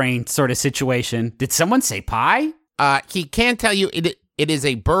Popeye brain sort of situation. Did someone say pie? He can't tell you. It is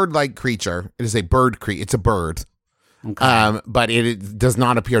a bird-like creature. It is a bird It's a bird. Okay. But it does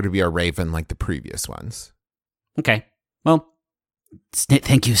not appear to be a raven like the previous ones. Okay. Well,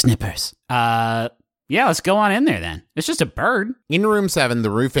 thank you, Snippers. Yeah, let's go on in there then. It's just a bird. In room 7, the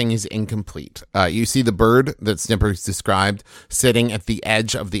roofing is incomplete. You see the bird that Snippers described sitting at the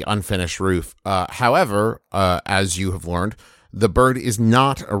edge of the unfinished roof. However, as you have learned, the bird is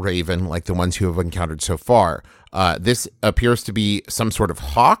not a raven like the ones you have encountered so far. This appears to be some sort of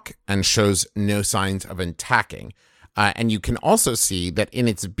hawk and shows no signs of attacking. And you can also see that in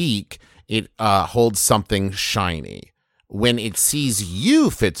its beak, it holds something shiny. When it sees you,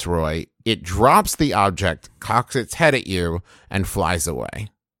 Fitzroy, it drops the object, cocks its head at you, and flies away.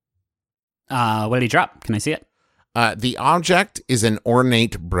 What did he drop? Can I see it? The object is an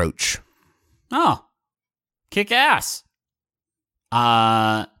ornate brooch. Oh, kick ass.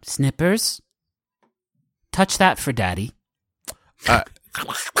 Snippers, touch that for Daddy.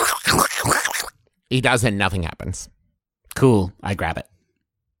 He does, and nothing happens. Cool. I grab it.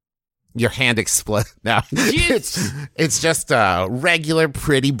 Your hand explodes. No, it's just a regular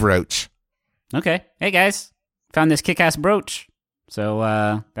pretty brooch. Okay. Hey, guys. Found this kick-ass brooch.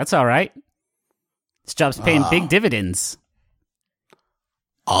 So, that's all right. This job's paying big dividends.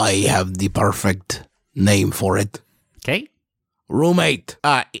 I have the perfect name for it. Okay. Roommate.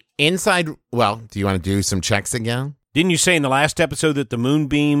 Inside, well, do you want to do some checks again? Didn't you say in the last episode that the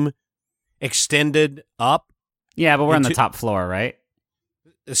moonbeam extended up? Yeah, but we're on the top floor, right?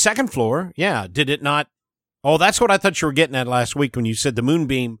 the second floor, yeah. Did it not? Oh, that's what I thought you were getting at last week when you said the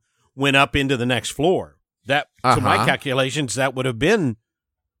moonbeam went up into the next floor. That, to my calculations, wouldn't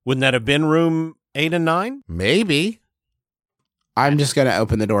that have been room 8 and 9? Maybe. I'm just going to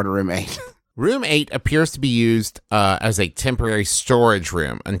open the door to room 8. Room 8 appears to be used as a temporary storage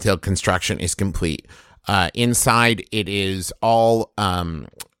room until construction is complete. Inside, it is all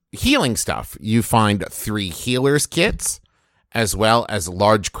healing stuff. You find 3 healer's kits, as well as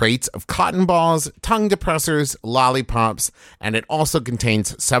large crates of cotton balls, tongue depressors, lollipops, and it also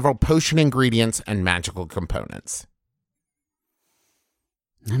contains several potion ingredients and magical components.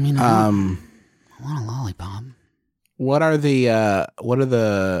 I mean, I want a lollipop. What are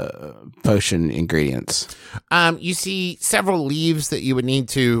the potion ingredients? You see several leaves that you would need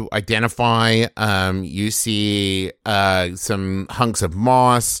to identify. You see some hunks of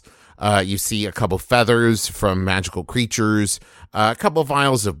moss. You see a couple feathers from magical creatures, a couple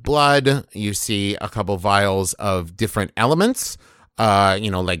vials of blood. You see a couple vials of different elements,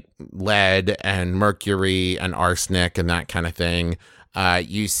 like lead and mercury and arsenic and that kind of thing.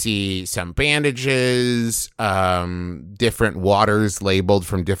 You see some bandages, different waters labeled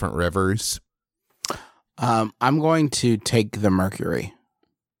from different rivers. I'm going to take the mercury.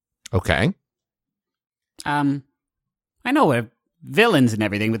 Okay. I know we're villains and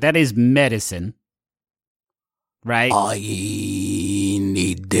everything, but that is medicine, right? I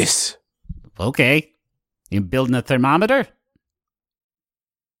need this. Okay. You building a thermometer?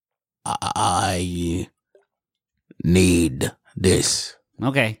 I need this.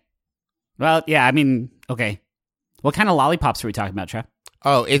 Okay. Well, yeah, I mean, okay. What kind of lollipops are we talking about, Trev?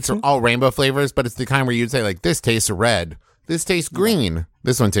 Oh, it's all rainbow flavors, but it's the kind where you'd say, like, this tastes red. This tastes green.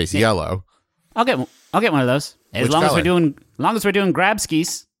 This one tastes yellow. I'll get one of those. As Which long color? as we're doing grab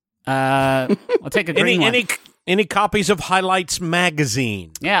skis. I'll take a green one. Any copies of Highlights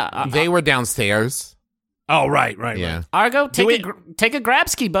magazine? Yeah. They were downstairs. Oh, right. Yeah. Argo, take a grab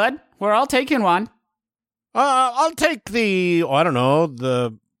ski, bud. We're all taking one. I'll take I'll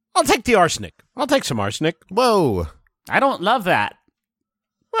take the arsenic. I'll take some arsenic. Whoa. I don't love that.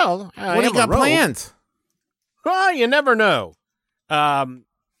 Well, What do you got planned? Well, you never know.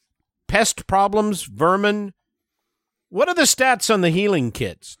 Pest problems, vermin. What are the stats on the healing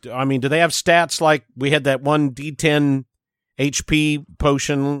kits? I mean, do they have stats like we had that one D10 HP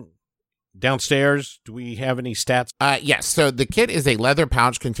potion downstairs? Do we have any stats? Yes. So the kit is a leather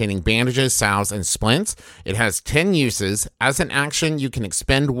pouch containing bandages, salves, and splints. It has 10 uses. As an action, you can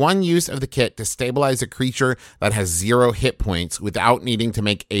expend 1 use of the kit to stabilize a creature that has 0 hit points without needing to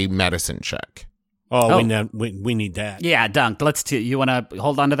make a medicine check. Oh. We need that. Yeah, Dunk. You want to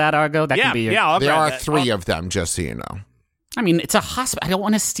hold on to that, Argo? That can be your... I'll There grab are that. 3 of them, just so you know. I mean, it's a hospital. I don't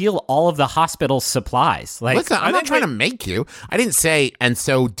want to steal all of the hospital's supplies. Like, Listen, I'm not trying to make you. I didn't say, and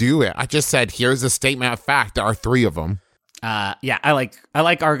so do it. I just said, here's a statement of fact. There are 3 of them. yeah, I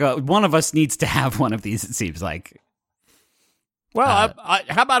like Argo. One of us needs to have one of these, it seems like. Well,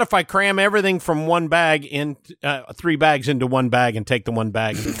 how about if I cram everything from one bag in 3 bags into one bag and take the one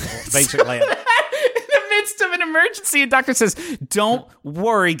bag? Basically, In the midst of an emergency, a doctor says, "Don't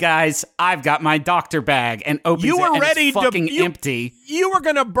worry, guys. I've got my doctor bag," and opens you it, were and ready it's fucking empty. You were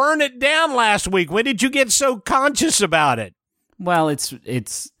going to burn it down last week. When did you get so conscious about it? Well, it's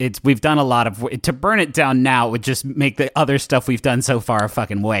we've done a lot of to burn it down now would just make the other stuff we've done so far a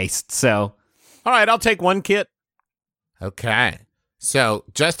fucking waste. So, all right, I'll take 1 kit. Okay. So,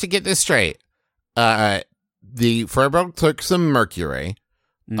 just to get this straight, the Furbolg took some mercury,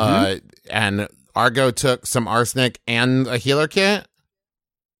 and Argo took some arsenic and a healer kit.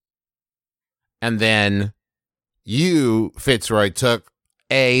 And then you, Fitzroy, took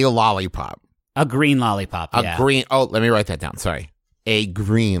a lollipop. a green lollipop. A green. Oh, let me write that down. Sorry. A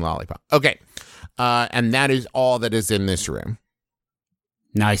green lollipop. Okay. And that is all that is in this room.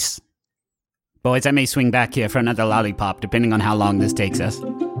 Nice. Boys, I may swing back here for another lollipop, depending on how long this takes us.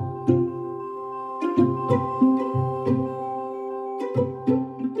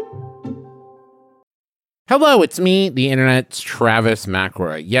 Hello, it's me, the internet's Travis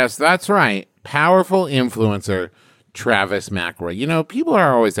McElroy. Yes, that's right. Powerful influencer, Travis McElroy. You know, people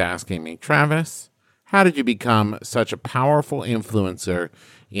are always asking me, Travis, how did you become such a powerful influencer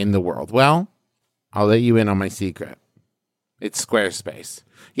in the world? Well, I'll let you in on my secret. It's Squarespace.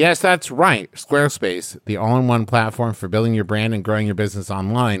 Yes, that's right. Squarespace, the all-in-one platform for building your brand and growing your business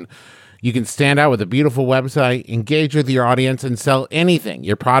online. You can stand out with a beautiful website, engage with your audience, and sell anything,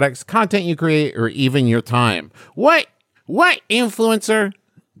 your products, content you create, or even your time. What influencer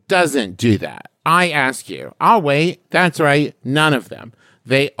doesn't do that? I ask you. I'll wait. That's right. None of them.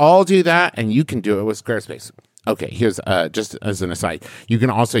 They all do that, and you can do it with Squarespace. Okay, here's just as an aside. You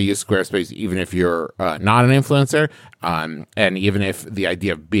can also use Squarespace even if you're not an influencer, and even if the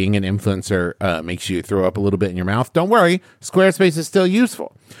idea of being an influencer makes you throw up a little bit in your mouth. Don't worry, Squarespace is still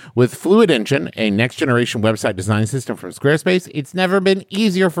useful. With Fluid Engine, a next-generation website design system from Squarespace, it's never been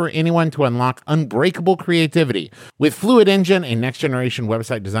easier for anyone to unlock unbreakable creativity. With Fluid Engine, a next-generation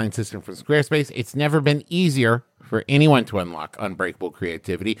website design system from Squarespace, it's never been easier for anyone to unlock unbreakable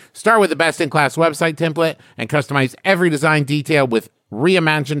creativity. Start with the best-in-class website template and customize every design detail with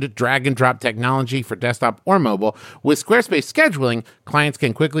reimagined drag-and-drop technology for desktop or mobile. With Squarespace scheduling, clients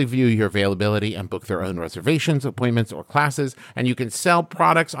can quickly view your availability and book their own reservations, appointments, or classes, and you can sell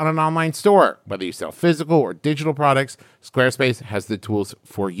products on an online store. Whether you sell physical or digital products, Squarespace has the tools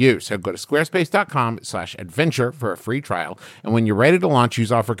for you. So go to squarespace.com/adventure for a free trial, and when you're ready to launch,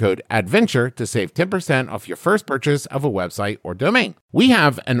 use offer code ADVENTURE to save 10% off your first purchase of a website or domain. We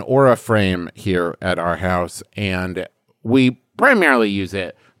have an Aura frame here at our house, and we primarily use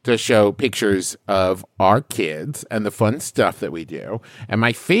it to show pictures of our kids and the fun stuff that we do. And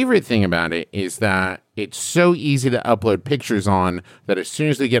my favorite thing about it is that it's so easy to upload pictures on that as soon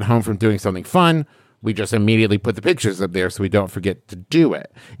as we get home from doing something fun, we just immediately put the pictures up there so we don't forget to do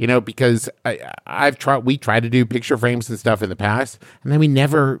it. You know, because we tried to do picture frames and stuff in the past, and then we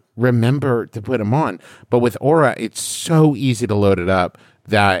never remember to put them on. But with Aura, it's so easy to load it up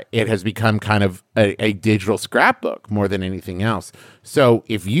that it has become kind of a digital scrapbook more than anything else. So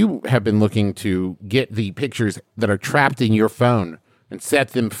if you have been looking to get the pictures that are trapped in your phone and set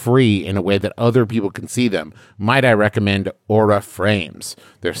them free in a way that other people can see them, might I recommend Aura Frames.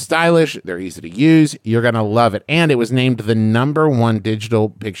 They're stylish, they're easy to use, you're going to love it. And it was named the #1 digital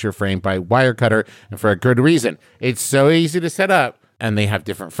picture frame by Wirecutter, and for a good reason. It's so easy to set up, and they have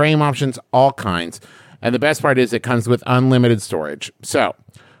different frame options, all kinds. And the best part is it comes with unlimited storage. So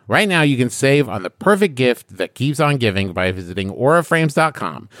right now you can save on the perfect gift that keeps on giving by visiting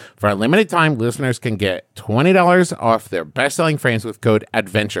auraframes.com. For a limited time, listeners can get $20 off their best-selling frames with code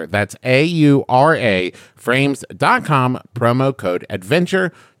ADVENTURE. That's AURA frames.com, promo code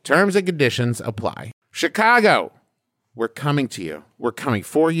ADVENTURE. Terms and conditions apply. Chicago, we're coming to you. We're coming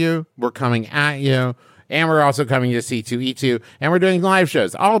for you. We're coming at you. And we're also coming to C2E2, and we're doing live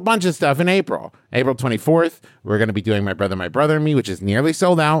shows, all a bunch of stuff in April. April 24th, we're going to be doing My Brother and Me, which is nearly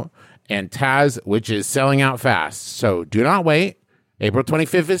sold out, and Taz, which is selling out fast. So do not wait. April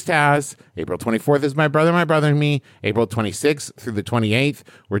 25th is Taz. April 24th is My Brother and Me. April 26th through the 28th,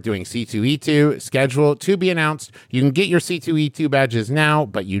 we're doing C2E2, schedule to be announced. You can get your C2E2 badges now,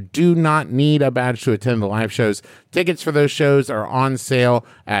 but you do not need a badge to attend the live shows. Tickets for those shows are on sale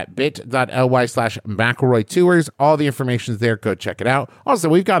at bit.ly/McElroy Tours. All the information is there. Go check it out. Also,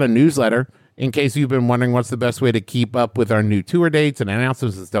 we've got a newsletter. In case you've been wondering what's the best way to keep up with our new tour dates and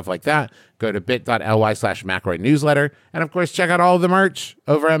announcements and stuff like that, go to bit.ly/McElroy newsletter. And of course, check out all of the merch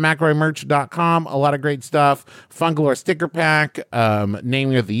over at McElroymerch.com. A lot of great stuff. Fungalore sticker pack,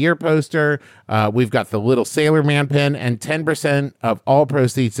 Naming of the Year poster. We've got the little Sailor Man pin, and 10% of all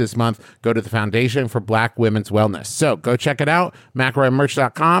proceeds this month go to the Foundation for Black Women's Wellness. So go check it out,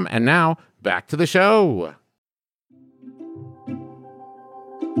 McElroymerch.com. And now back to the show.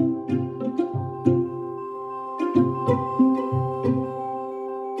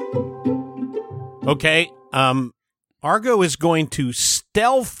 Okay, Argo is going to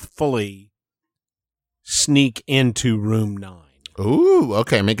stealthily sneak into room 9. Ooh,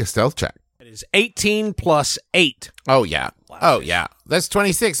 okay, make a stealth check. It is 18 plus 8. Oh, yeah. Oh, yeah. That's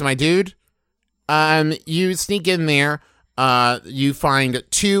 26, my dude. You sneak in there. You find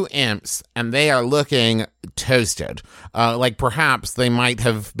 2 imps, and they are looking toasted. Like perhaps they might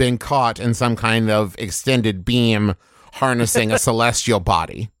have been caught in some kind of extended beam harnessing a celestial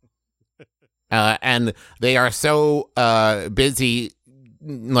body. And they are so busy,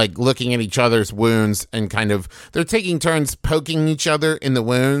 like, looking at each other's wounds and kind of, they're taking turns poking each other in the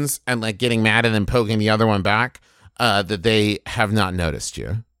wounds and, like, getting mad and then poking the other one back, that they have not noticed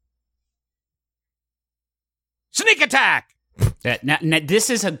you. Sneak attack! Now, this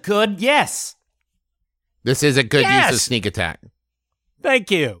is a good yes. This is a good use of sneak attack.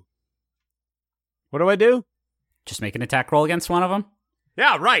 Thank you. What do I do? Just make an attack roll against one of them.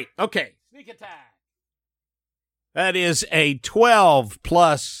 Yeah, right. Okay. Sneak attack. That is a 12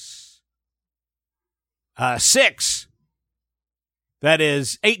 plus 6. That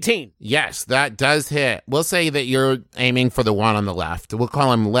is 18. Yes, that does hit. We'll say that you're aiming for the one on the left. We'll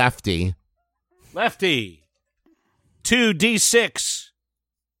call him Lefty. Lefty. 2d6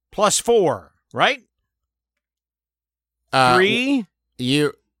 plus 4, right? 3.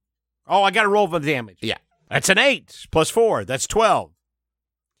 You. Oh, I got to roll for the damage. Yeah. That's an 8 plus 4. That's 12.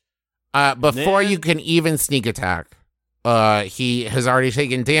 Before you can even sneak attack, he has already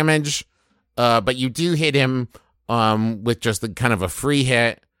taken damage, but you do hit him with just kind of a free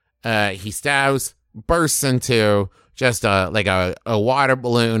hit. He stabs, bursts into just like a water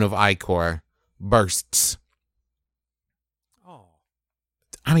balloon of ichor, bursts. Oh.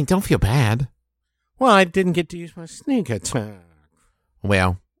 I mean, don't feel bad. Well, I didn't get to use my sneak attack.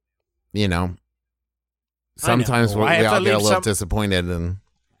 Well, you know, sometimes we all get a little disappointed and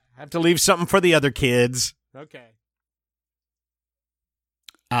have to leave something for the other kids. Okay.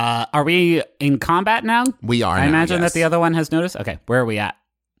 Are we in combat now? We are. I imagine yes. that the other one has noticed. Okay, where are we at?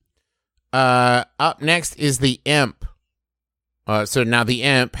 Up next is the imp. So now the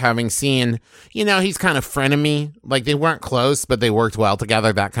imp, having seen, he's kind of frenemy. Like, they weren't close, but they worked well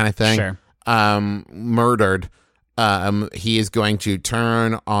together, that kind of thing. Sure. Murdered. He is going to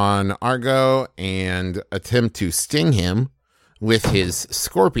turn on Argo and attempt to sting him with his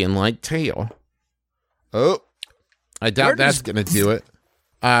scorpion-like tail. Oh, I doubt that's going to do it.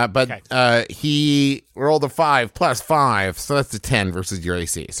 But he rolled a 5 plus 5, so that's a 10 versus your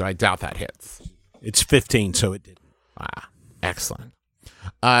AC. So I doubt that hits. It's 15, so it didn't. Excellent.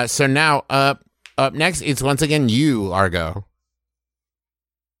 So now up next, it's once again you, Argo.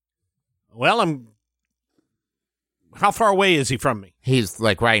 Well, how far away is he from me? He's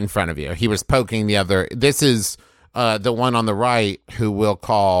like right in front of you. He was poking the other. This is the one on the right who we'll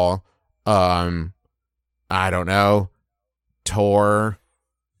call, I don't know, Tor.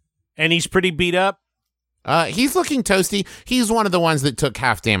 And he's pretty beat up? He's looking toasty. He's one of the ones that took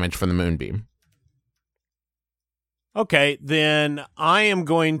half damage from the moonbeam. Okay, then I am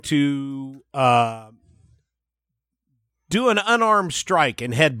going to do an unarmed strike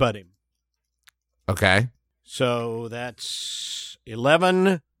and headbutt him. Okay. So that's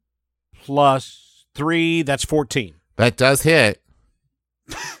 11 plus 3, that's 14. That does hit.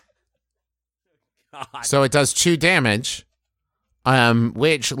 God. So it does 2 damage,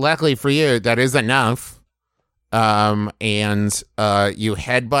 which luckily for you, that is enough. And you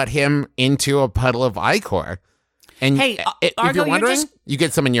headbutt him into a puddle of ichor. And hey, if Argo, you're wondering, you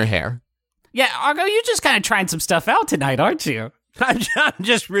get some in your hair. Yeah, Argo, you're just kind of trying some stuff out tonight, aren't you? I'm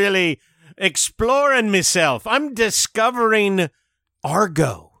just really exploring myself. I'm discovering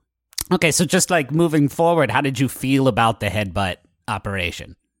Argo. Okay, so just like moving forward, how did you feel about the headbutt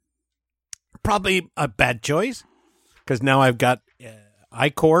operation? Probably a bad choice, because now I've got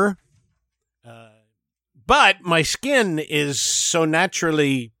ichor. But my skin is so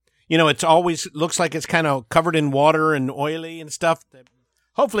naturally... it's always looks like it's kind of covered in water and oily and stuff.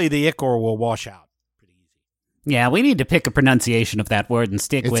 Hopefully the ichor will wash out pretty easy. Yeah, we need to pick a pronunciation of that word and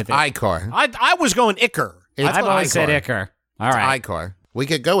stick with it. Ichor. I was going ichor. I've always said ichor. All right. Ichor. We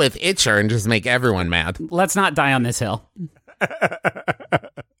could go with itcher and just make everyone mad. Let's not die on this hill.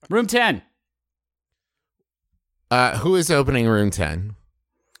 Room 10. Who is opening room 10?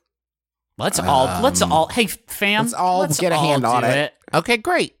 Let's all, hey fam, let's all get a hand on it. Okay,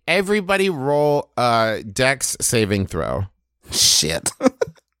 great. Everybody roll Dex saving throw. Shit.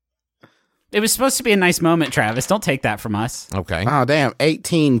 It was supposed to be a nice moment, Travis. Don't take that from us. Okay. Oh, damn.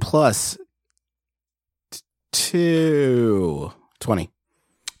 18 plus 2. 20.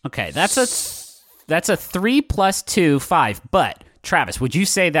 Okay, that's a 3 plus 2, 5. But Travis, would you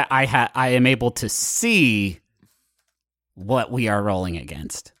say that I am able to see what we are rolling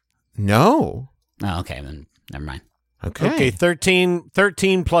against? No. Oh, okay, then never mind. Okay. 13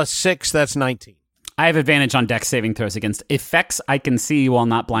 plus 6, that's 19. I have advantage on Dex saving throws against effects I can see while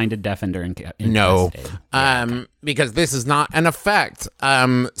not blinded, deafened, or incapacitated. No. Yeah, because this is not an effect.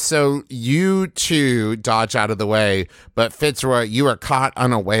 So you two dodge out of the way, but Fitzroy, you are caught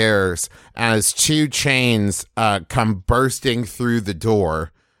unawares as 2 chains come bursting through the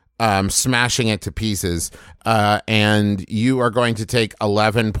door, smashing it to pieces, and you are going to take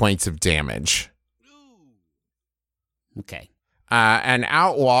 11 points of damage. Okay. And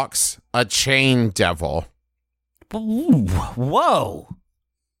out walks a chain devil. Ooh, whoa.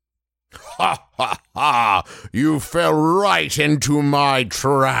 Ha ha ha! You fell right into my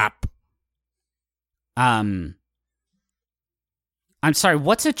trap. I'm sorry,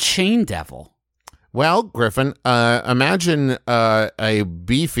 what's a chain devil? Well, Griffin, imagine a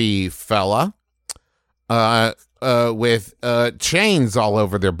beefy fella with chains all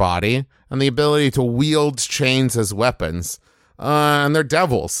over their body and the ability to wield chains as weapons. And they're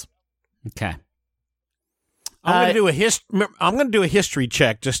devils. Okay. I'm going to do a history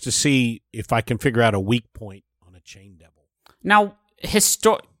check just to see if I can figure out a weak point on a chain devil. Now,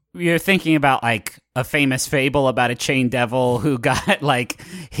 you're thinking about like a famous fable about a chain devil who got like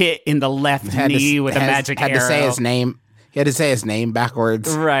hit in the left knee with a magic arrow. Had to say his name. He had to say his name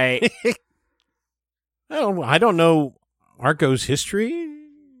backwards. Right. Oh, I don't know Argo's history.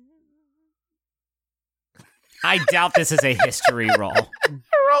 I doubt this is a history roll.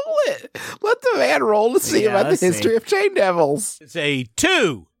 Roll it. Let the man roll to see about the history of Chain Devils. It's a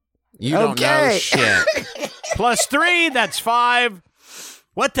 2. You don't know shit. Plus 3, that's 5.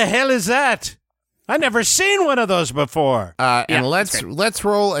 What the hell is that? I never seen one of those before. And let's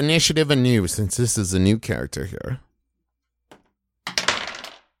roll initiative anew since this is a new character here.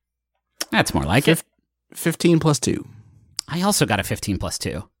 That's more like it. 15 plus 2. I also got a 15 plus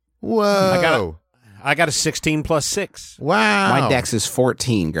 2. Whoa. I got a 16 plus 6. Wow. My dex is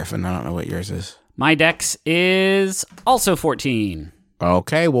 14, Griffin. I don't know what yours is. My dex is also 14.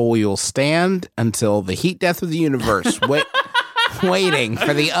 Okay, well, we will stand until the heat death of the universe. Waiting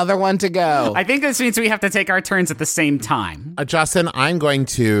for the other one to go. I think this means we have to take our turns at the same time. Justin, I'm going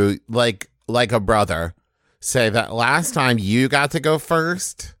to, like a brother, say that last time you got to go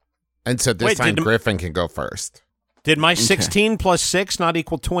first, and so this time Griffin can go first. Did my 16 plus 6 not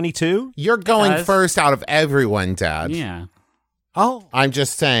equal 22? You're going first out of everyone, Dad. Yeah. Oh. I'm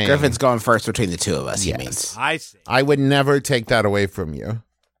just saying. Griffin's going first between the two of us, he Yes. means. I see. I would never take that away from you.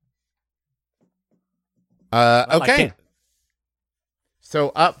 Well, I Okay. can't. So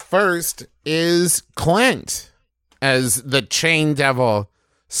up first is Clint, as the Chain Devil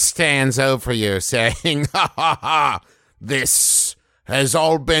stands over you, saying, "Ha ha ha! This has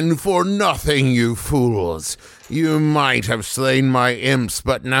all been for nothing, you fools. You might have slain my imps,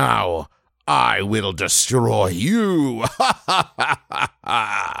 but now I will destroy you." Ha ha ha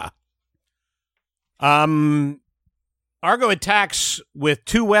ha ha. Argo attacks with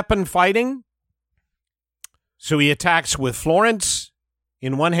 2-weapon fighting. So he attacks with Florence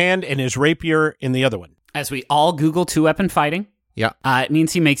in one hand and his rapier in the other one. As we all Google 2-weapon fighting, Yeah. it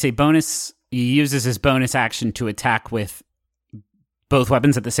means he makes a bonus. He uses his bonus action to attack with both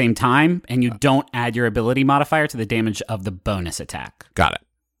weapons at the same time, and you don't add your ability modifier to the damage of the bonus attack. Got it.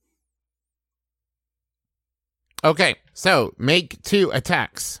 Okay, so make 2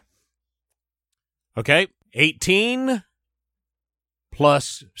 attacks. Okay. 18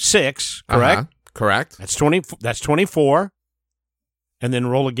 plus 6, correct? Uh-huh. Correct. That's 20. That's 24. And then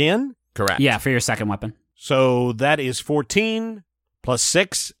roll again. Correct. Yeah, for your second weapon. So that is 14 plus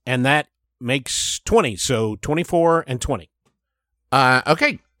 6, and that makes 20. So 24 and 20.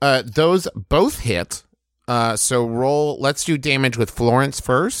 Okay. Those both hit. So roll. Let's do damage with Florence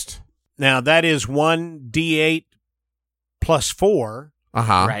first. Now that is 1d8 plus 4,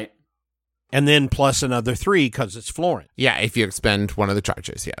 Right. and then plus another 3 because it's Florence. Yeah, if you expend one of the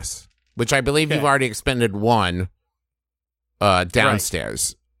charges, yes. Which I believe you've already expended one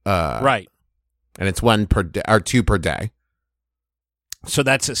downstairs. Right. And it's 1 per day, or 2 per day. So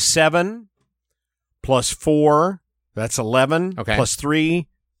that's a 7 plus 4. That's 11. Okay. Plus 3.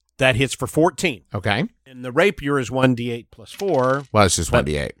 That hits for 14. Okay. And the rapier is 1d8 plus 4. Well, it's just But-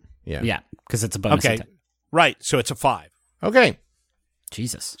 1d8. Yeah. Yeah, because it's a bonus Okay. attack. Right. So it's a 5. Okay.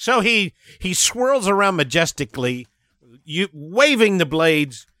 Jesus. So he swirls around majestically, waving the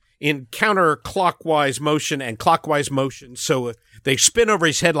blades in counterclockwise motion and clockwise motion. So they spin over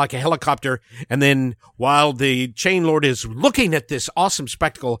his head like a helicopter. And then while the Chain Lord is looking at this awesome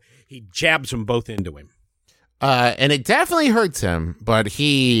spectacle, he jabs them both into him. And it definitely hurts him, but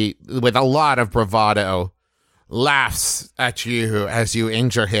he, with a lot of bravado, laughs at you as you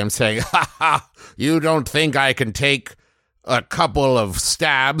injure him, saying, "Ha ha, you don't think I can take a couple of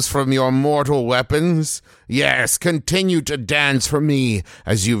stabs from your mortal weapons? Yes, continue to dance for me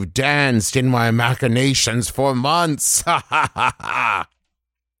as you've danced in my machinations for months. Ha ha ha ha."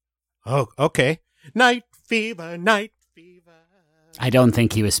 Oh, okay. Night fever, night fever. I don't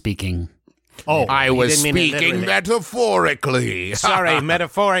think he was speaking. Oh, I he was didn't mean it speaking literally. metaphorically. Sorry,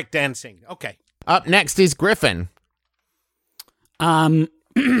 metaphoric dancing. Okay. Up next is Griffin. Talking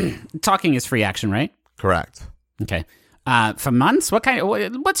is free action, right? Correct. Okay. For months, what's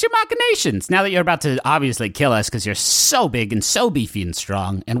your machinations? Now that you're about to obviously kill us because you're so big and so beefy and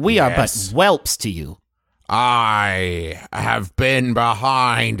strong, and we are but whelps to you. I have been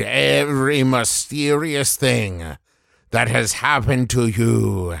behind every mysterious thing that has happened to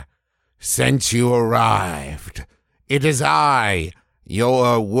you since you arrived. It is I,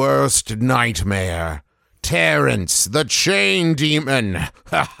 your worst nightmare, Terrence, the Chain Demon.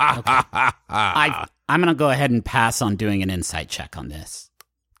 I'm going to go ahead and pass on doing an insight check on this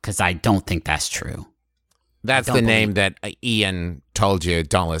because I don't think that's true. That's the name that Ian told you.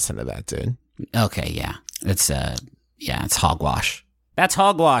 Don't listen to that, dude. Okay, yeah. It's hogwash. That's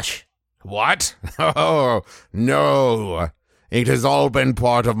hogwash. What? Oh, no. It has all been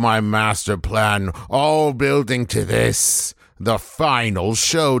part of my master plan, all building to this, the final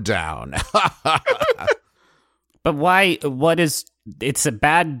showdown. But why? It's a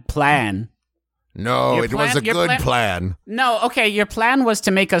bad plan. No, Your it was a good plan. No, okay, your plan was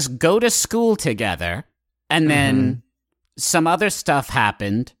to make us go to school together, and then some other stuff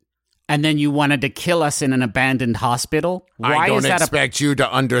happened, and then you wanted to kill us in an abandoned hospital? Why I don't is that expect you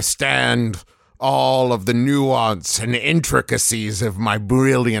to understand all of the nuance and intricacies of my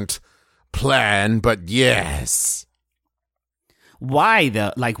brilliant plan, but yes. Why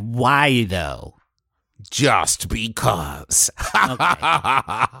though? Like, why though? Just because.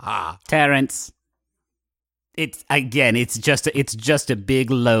 Terrence, it's just a big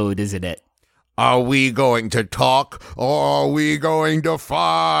load, isn't it? Are we going to talk or are we going to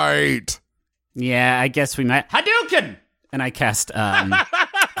fight? Yeah, I guess we might. Hadouken! And I cast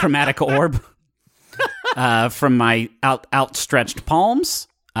Chromatic Orb from my outstretched palms.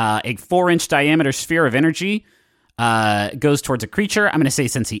 A 4-inch diameter sphere of energy goes towards a creature. I'm going to say,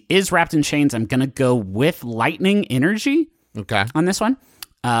 since he is wrapped in chains, I'm going to go with lightning energy on this one.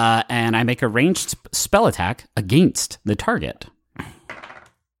 And I make a ranged spell attack against the target.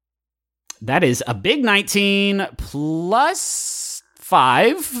 That is a big 19 plus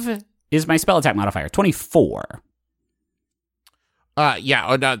 5 is my spell attack modifier. 24.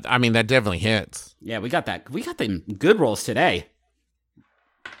 Yeah, I mean, that definitely hits. Yeah, we got that. We got the good rolls today.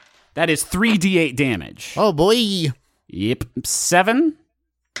 That is 3d8 damage. Oh, boy. Yep. 7,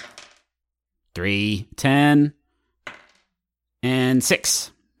 3, 10, and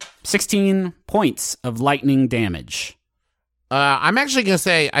 6. 16 points of lightning damage. I'm actually going to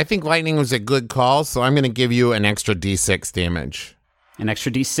say, I think lightning was a good call, so I'm going to give you an extra d6 damage. An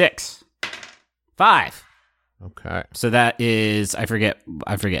extra d6. 5. Okay. So that is, I forget.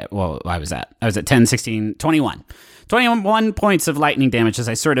 Well, I was at 10, 16, 21. 21 points of lightning damage as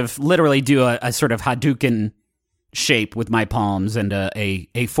I sort of literally do a sort of Hadouken shape with my palms, and a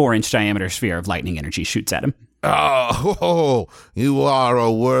 4-inch diameter sphere of lightning energy shoots at him. Oh, you are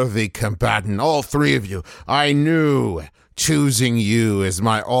a worthy combatant, all three of you. I knew choosing you as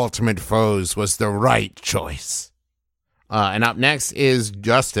my ultimate foes was the right choice. And up next is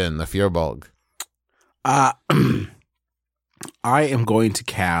Justin, the Fearbulg. I am going to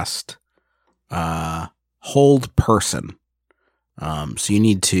cast Hold Person. So you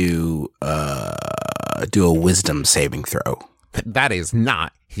need to do a Wisdom saving throw. That is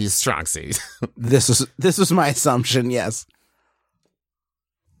not his strong suit. This is my assumption. Yes.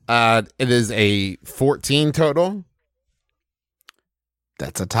 It is a 14 total.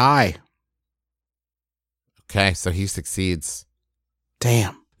 That's a tie. Okay, so he succeeds.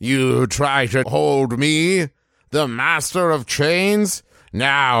 Damn. You try to hold me, the master of chains?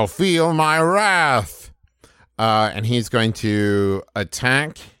 Now feel my wrath. And he's going to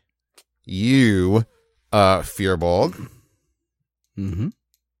attack you, Fearbulg. Mm-hmm.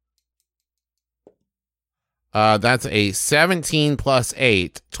 That's a 17 plus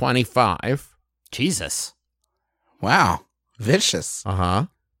 8, 25. Jesus. Wow. Vicious. Uh-huh.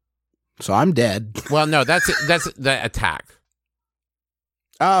 So I'm dead. Well, no, that's the attack.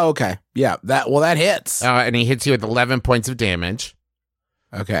 Oh, okay. Yeah. That hits. And he hits you with 11 points of damage.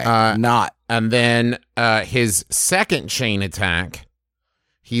 Okay. And then his second chain attack,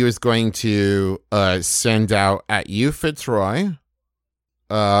 he was going to send out at you, Fitzroy.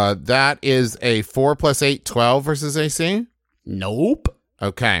 That is a 4 plus 8, 12 versus AC? Nope.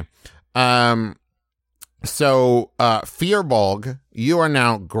 Okay. So, Fearbulg, you are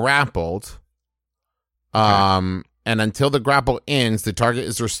now grappled. And until the grapple ends, the target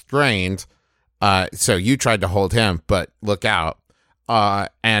is restrained. So you tried to hold him, but look out.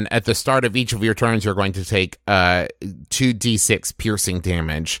 And at the start of each of your turns, you're going to take 2d6 piercing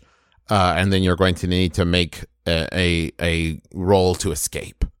damage. And then you're going to need to make a roll to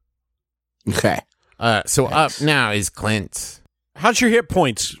escape. Okay. So up now is Clint. How's your hit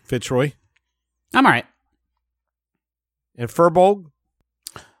points, Fitzroy? I'm all right. And Fearbulg?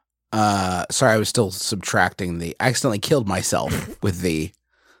 Sorry, I was still subtracting I accidentally killed myself with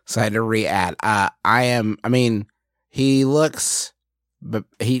so I had to re-add. He looks, but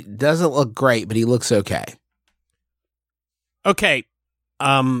he doesn't look great, but he looks okay. Okay.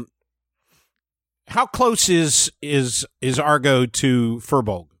 How close is Argo to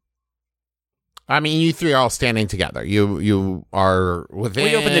Fearbulg? I mean, you three are all standing together. You are within.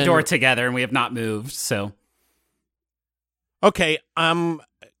 We opened the door together and we have not moved, so. Okay,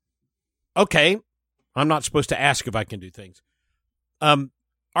 okay. I'm not supposed to ask if I can do things.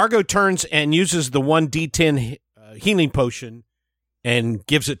 Argo turns and uses the 1d10 healing potion and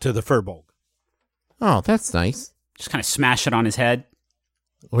gives it to the Fearbulg. Oh, that's nice. Just kind of smash it on his head.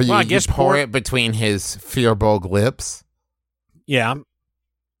 Well, I guess pour it between his Fearbog lips. Yeah.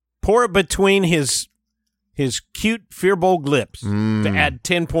 Pour it between his cute Fearbog lips to add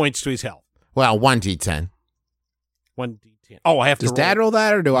 10 points to his health. Well, 1d10. 1d10. Oh, I have to Does Dad roll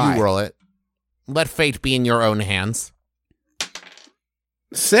that or do I? You roll it. Let fate be in your own hands.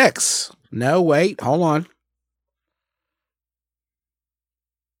 6. No, wait. Hold on.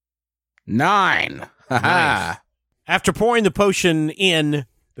 9. Nice. After pouring the potion in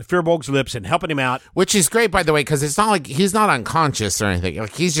the Fearbog's lips and helping him out. Which is great, by the way, because it's not like he's not unconscious or anything.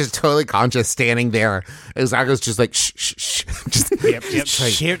 Like, he's just totally conscious standing there. Zago's just like, shh, shh, shh. Just, Yep. Here's my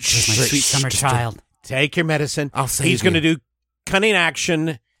sweet summer child. Take your medicine. I'll save He's going to you. do cunning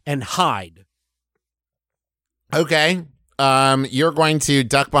action and hide. Okay. You're going to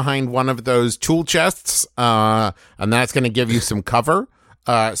duck behind one of those tool chests, and that's going to give you some cover.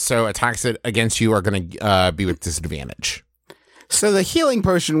 So attacks against you are going to be with disadvantage. So the healing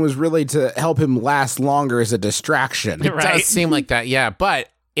potion was really to help him last longer as a distraction. It does seem like that, yeah. But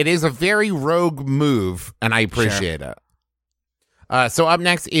it is a very rogue move, and I appreciate it. So up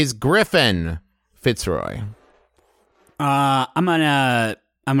next is Griffin Fitzroy. I'm gonna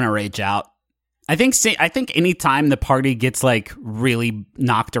rage out. I think anytime the party gets like really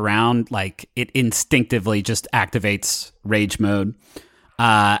knocked around, like it instinctively just activates rage mode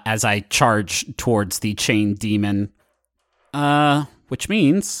as I charge towards the chain demon. Which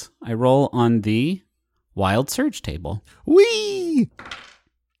means I roll on the Wild Surge table. Whee!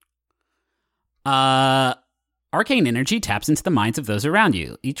 Arcane energy taps into the minds of those around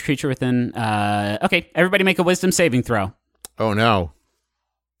you. Each creature within... okay, everybody make a wisdom saving throw. Oh, no.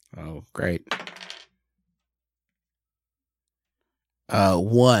 Oh, great.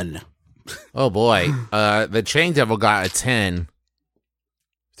 1. Oh, boy. The Chain Devil got a 10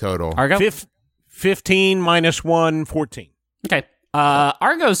 total. Argo? 15 minus 1, 14. Okay.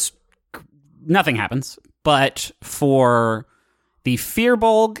 Argo's... Nothing happens. But for the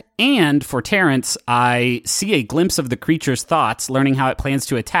Fearbog and for Terrence, I see a glimpse of the creature's thoughts, learning how it plans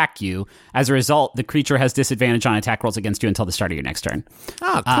to attack you. As a result, the creature has disadvantage on attack rolls against you until the start of your next turn.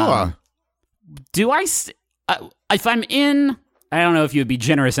 Oh, cool. If I'm in... I don't know if you would be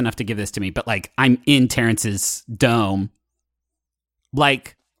generous enough to give this to me, but like I'm in Terrence's dome.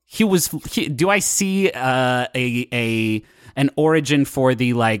 Like do I see an origin for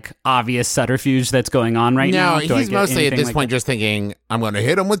the like obvious subterfuge that's going on right now? No, he's mostly at this point just thinking, I'm going to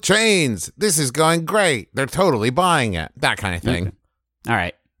hit him with chains. This is going great. They're totally buying it. That kind of thing. Okay. All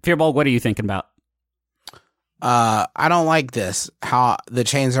right. Fearball, what are you thinking about? I don't like this. How the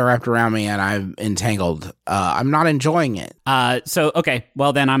chains are wrapped around me and I'm entangled. I'm not enjoying it. So okay,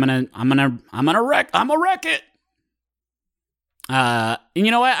 well then I'm gonna wreck it. And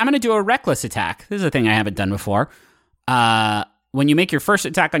you know what? I'm gonna do a reckless attack. This is a thing I haven't done before. When you make your first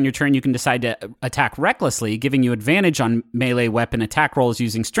attack on your turn, you can decide to attack recklessly, giving you advantage on melee weapon attack rolls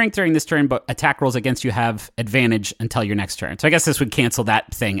using strength during this turn, but attack rolls against you have advantage until your next turn. So I guess this would cancel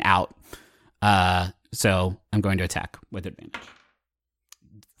that thing out. So I'm going to attack with advantage.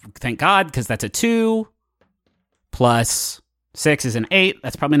 Thank God, because that's a 2 plus 6 is an 8.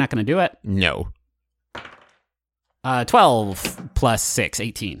 That's probably not going to do it. No. 12 plus 6,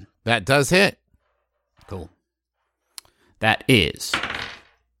 18. That does hit. Cool. That is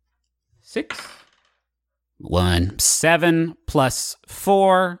 6. 7 plus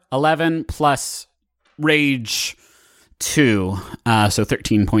 4, 11 plus rage 2. So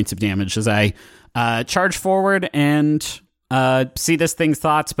 13 points of damage as I charge forward and see this thing's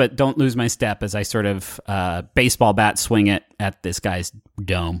thoughts, but don't lose my step as I sort of baseball bat swing it at this guy's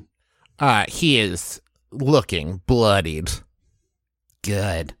dome. He is looking bloodied.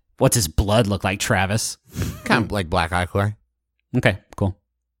 Good. What's his blood look like, Travis? Kind of like black eye color. Okay, cool.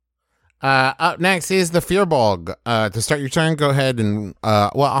 Up next is the Fearbog. To start your turn, go ahead and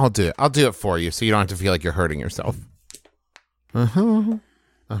I'll do it. I'll do it for you, so you don't have to feel like you're hurting yourself. That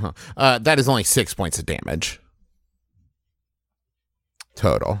is only 6 points of damage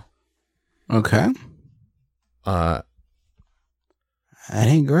total. Okay. That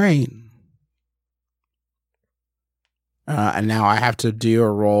ain't great. And now I have to do a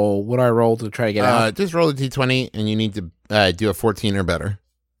roll. What do I roll to try to get out? Just roll a d20, and you need to do a 14 or better.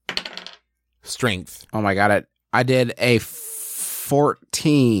 Strength. Oh my God. I did a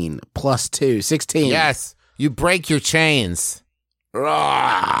 14 plus 2, 16. Yes, you break your chains.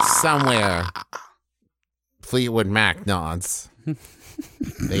 Somewhere. Fleetwood Mac nods.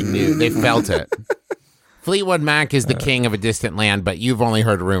 They felt it. Fleetwood Mac is the king of a distant land, but you've only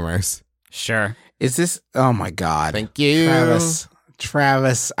heard rumors. Sure. Is this? Oh my God. Thank you.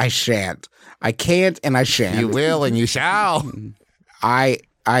 Travis, I shan't. I can't and I shan't. You will and you shall. I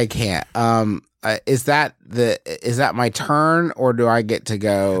can't. Is that my turn or do I get to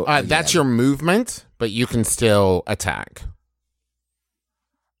go? That's your movement, but you can still attack.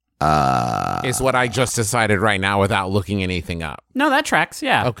 Is what I just decided right now without looking anything up. No, that tracks.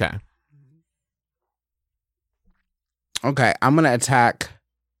 Yeah. Okay. Okay, I'm gonna attack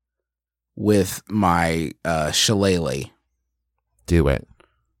with my shillelagh. Do it.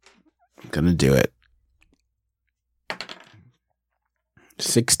 I'm gonna do it.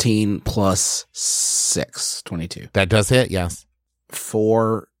 16 plus 6, 22. That does hit, yes.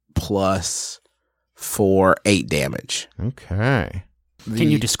 4 plus 4, 8 damage. Okay. Can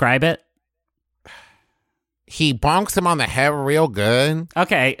you describe it? He bonks him on the head real good.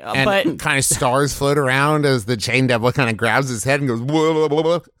 Okay, And but kind of stars float around as the chain devil kind of grabs his head and goes, blah, blah, blah,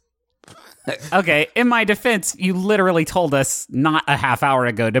 blah. okay. In my defense, you literally told us not a half hour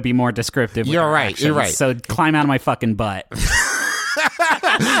ago to be more descriptive. with You're our right, actions, you're right. So climb out of my fucking butt. The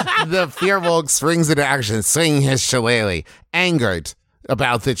Fearwolf springs into action, swinging his shillelagh, angered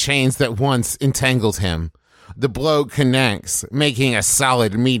about the chains that once entangled him. The blow connects, making a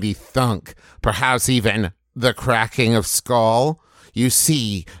solid, meaty thunk, perhaps even the cracking of skull. You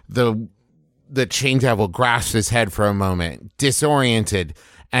see the chain devil grasp his head for a moment, disoriented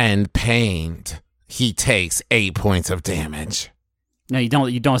and pained. He takes 8 points of damage. No, you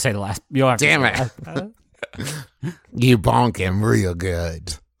don't. You don't say the last. You have to Damn say it. You bonk him real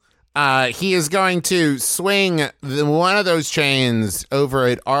good. He is going to swing one of those chains over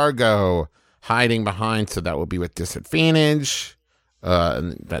at Argo, hiding behind, so that will be with disadvantage.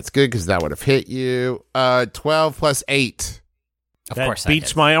 That's good because that would have hit you. 12 plus 8. Of That course,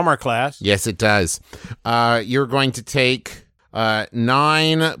 beats my armor class. Yes, it does. You're going to take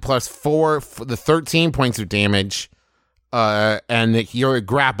 9 plus 4, the 13 points of damage, and you're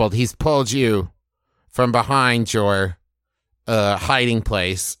grappled. He's pulled you from behind your hiding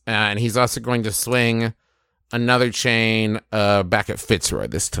place, and he's also going to swing another chain back at Fitzroy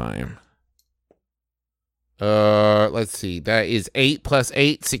this time. Let's see. That is 8 plus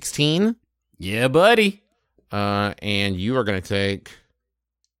 8, 16. Yeah, buddy. And you are going to take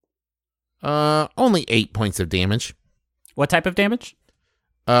only 8 points of damage. What type of damage?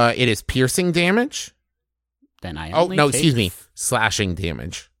 It is piercing damage. Then I Oh, only no, take- excuse me. Slashing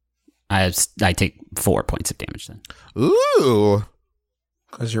damage. I take 4 points of damage then. Ooh.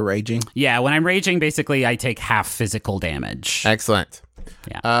 Because you're raging. Yeah, when I'm raging, basically I take half physical damage. Excellent.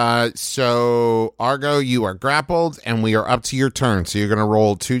 Yeah. So, Argo, you are grappled, and we are up to your turn. So you're going to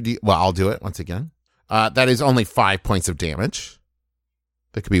roll 2D. Well, I'll do it once again. That is only 5 points of damage.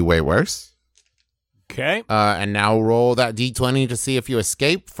 That could be way worse. Okay. And now roll that D20 to see if you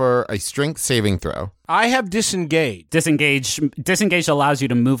escape for a strength saving throw. I have disengaged. Disengage allows you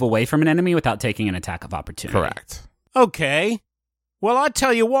to move away from an enemy without taking an attack of opportunity. Correct. Okay. Well, I'll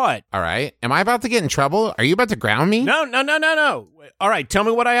tell you what. All right. Am I about to get in trouble? Are you about to ground me? No. All right, tell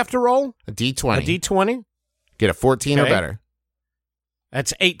me what I have to roll. A D20. A D20. Get a 14 or Okay. better.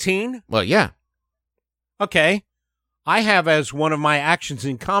 That's 18. Well, yeah. Okay. I have as one of my actions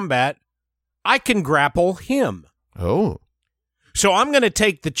in combat, I can grapple him. Oh. So I'm going to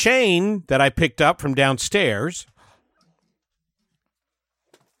take the chain that I picked up from downstairs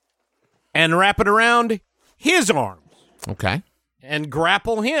and wrap it around his arms Okay. and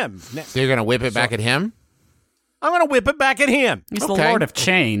grapple him. So you're going to whip it back at him? I'm going to whip it back at him. He's Okay. the Lord of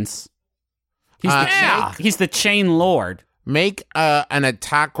Chains. Yeah. He's the Chain Lord. Make an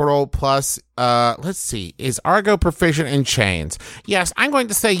attack roll plus, let's see, is Argo proficient in chains? Yes, I'm going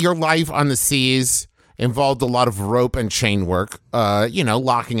to say your life on the seas involved a lot of rope and chain work,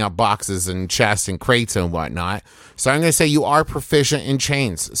 locking up boxes and chests and crates and whatnot. So I'm going to say you are proficient in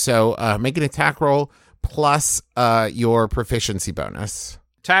chains. So make an attack roll plus your proficiency bonus.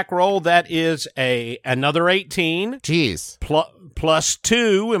 Attack roll, that is another 18 Jeez. plus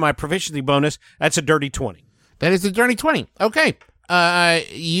 2 in my proficiency bonus. That's a dirty 20. That is a dirty 20. Okay.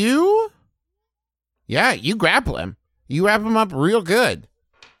 You grapple him. You wrap him up real good.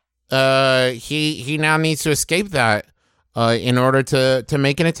 He now needs to escape that in order to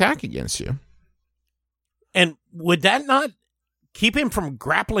make an attack against you. And would that not keep him from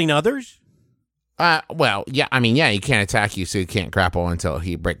grappling others? Well, yeah, I mean, yeah, he can't attack you, so he can't grapple until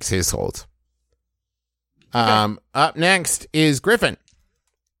he breaks his hold. Up next is Griffin.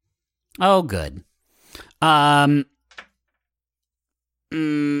 Oh, good.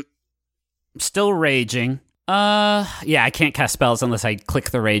 Still raging. Yeah, I can't cast spells unless I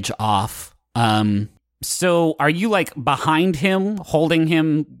click the rage off. So are you like behind him, holding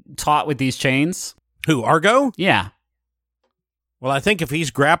him taut with these chains? Who, Argo? Yeah. Well, I think if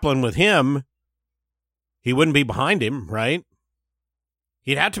he's grappling with him, he wouldn't be behind him, right?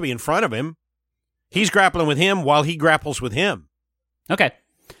 He'd have to be in front of him. He's grappling with him while he grapples with him. Okay.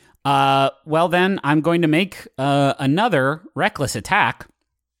 Well, then I'm going to make another reckless attack.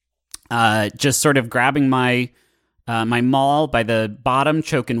 Just sort of grabbing my maul by the bottom,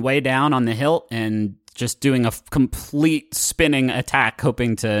 choking way down on the hilt, and just doing a complete spinning attack,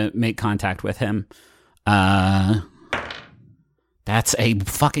 hoping to make contact with him. That's a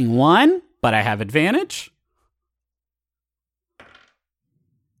fucking 1, but I have advantage.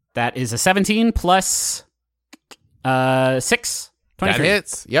 That is a 17 plus 6. 23. That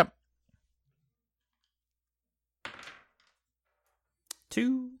hits. Yep.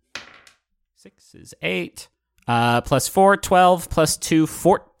 2. 6 is 8. Plus 4, 12. Plus 2,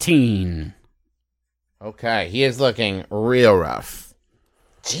 14. Okay, he is looking real rough.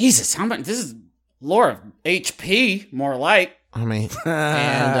 Jesus, how much? This is lore of HP, more like. I mean,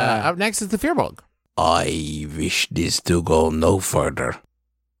 and up next is the Fearbog. I wish this to go no further.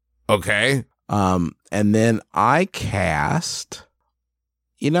 Okay. And then I cast.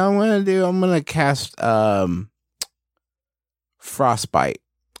 You know what I'm gonna do? I'm gonna cast Frostbite.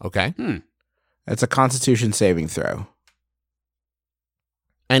 Okay. It's a Constitution saving throw.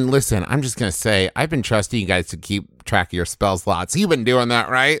 And listen, I'm just going to say, I've been trusting you guys to keep track of your spell slots. You've been doing that,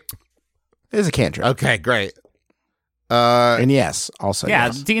 right? It's a cantrip. Okay, great. And yes, also Yeah,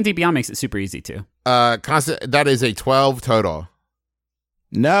 yes. D&D Beyond makes it super easy, too. That is a 12 total.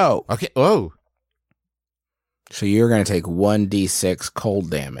 No. Okay. Oh. So you're going to take 1d6 cold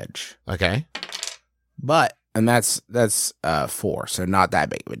damage. Okay. But, and that's 4, so not that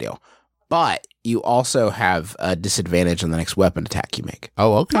big of a deal. But you also have a disadvantage on the next weapon attack you make.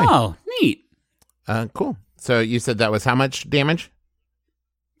 Oh, okay. Oh, neat. Cool. So you said that was how much damage?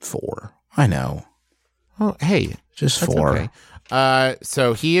 4. I know. Oh, hey. Just That's 4. okay.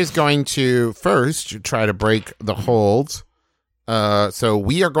 So he is going to first try to break the hold. So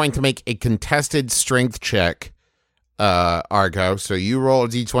we are going to make a contested strength check, Argo. So you roll a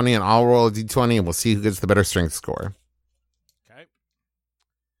d20 and I'll roll a d20 and we'll see who gets the better strength score. Okay.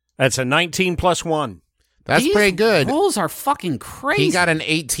 That's a 19 plus 1. That's These pretty good. rolls are fucking crazy. He got an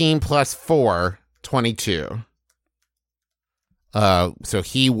 18 plus 4, 22. So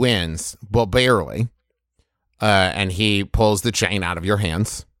he wins, well, barely. And he pulls the chain out of your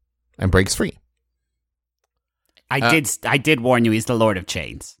hands and breaks free. I did warn you, he's the Lord of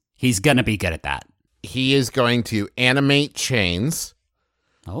Chains. He's gonna be good at that. He is going to animate chains.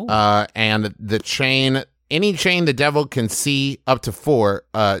 Oh. And the chain, any chain the devil can see, up to 4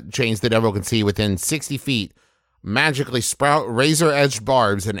 chains the devil can see within 60 feet, magically sprout razor-edged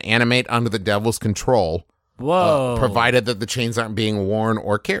barbs and animate under the devil's control. Whoa. Provided that the chains aren't being worn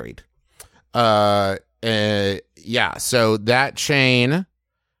or carried. Yeah, so that chain,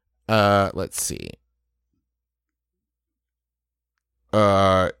 let's see.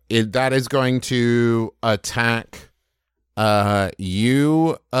 That is going to attack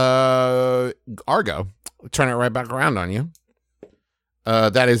you, Argo. Turn it right back around on you.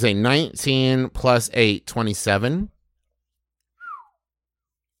 That is a 19 plus 8, 27.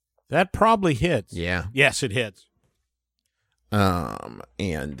 That probably hits. Yeah. Yes, it hits.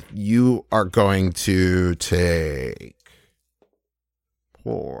 And you are going to take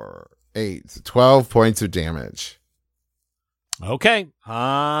 4, 8, 12 points of damage. Okay.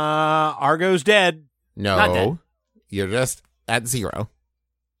 Argo's dead. Not dead. No, you're just at 0.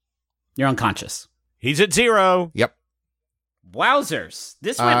 You're unconscious. He's at 0. Yep. Wowzers.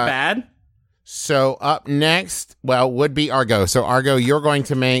 This went bad. So up next, would be Argo. So Argo, you're going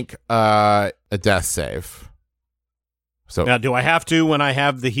to make a death save. So Now, do I have to when I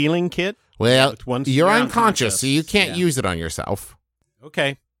have the healing kit? you're you're unconscious, so you can't yeah. use it on yourself.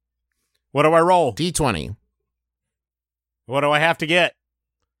 Okay. What do I roll? D20. What do I have to get?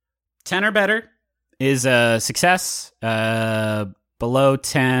 10 or better is a success. Below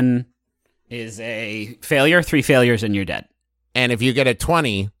 10 is a failure. 3 failures and you're dead. And if you get a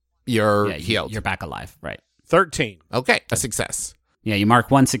 20, you're Yeah, healed. You're back alive. Right. 13. Okay, a success. Yeah, you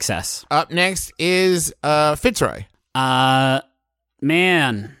mark 1 success. Up next is Fitzroy.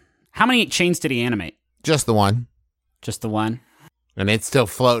 Man, how many chains did he animate? Just the one. Just the one? And it's still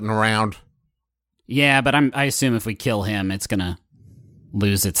floating around. Yeah, but I assume if we kill him, it's gonna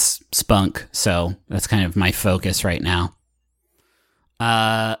lose its spunk. So that's kind of my focus right now.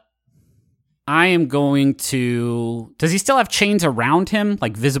 I am going to... Does he still have chains around him?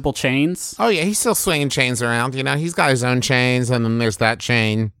 Like visible chains? Oh, yeah, he's still swinging chains around. You know, he's got his own chains, and then there's that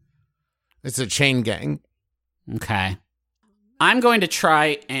chain. It's a chain gang. Okay. I'm going to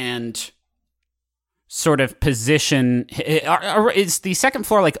try and sort of position. Is the second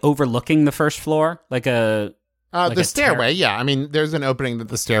floor like overlooking the first floor, like a the stairway? Yeah, I mean, there's an opening that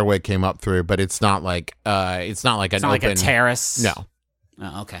the stairway came up through, but it's not like it's not like a terrace. No.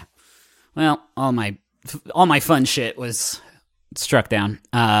 Oh, okay. Well, all my fun shit was struck down.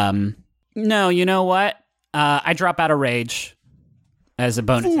 No, you know what? I drop out of rage as a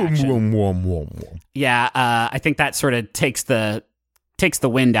bonus action. Yeah, I think that sort of takes the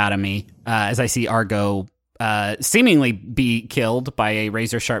wind out of me as I see Argo seemingly be killed by a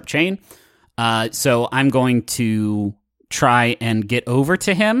razor sharp chain. So I'm going to try and get over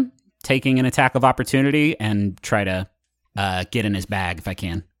to him, taking an attack of opportunity, and try to get in his bag if I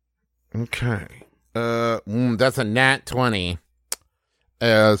can. Okay. That's a nat 20.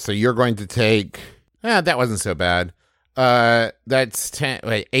 So you're going to take... that wasn't so bad. That's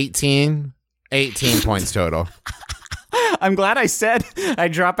 18 points total. I'm glad I said I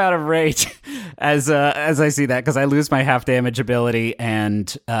drop out of rage as I see that, because I lose my half damage ability,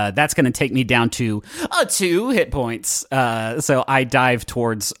 and that's going to take me down to 2 hit points. So I dive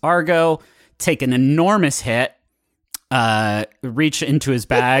towards Argo, take an enormous hit, reach into his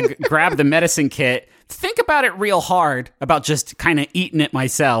bag, grab the medicine kit, think about it real hard about just kind of eating it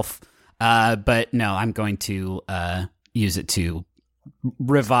myself. But no, I'm going to use it to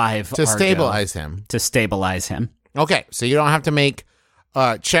revive to Argo, stabilize him. To stabilize him. Okay, so you don't have to make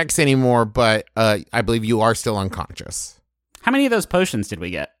checks anymore, but I believe you are still unconscious. How many of those potions did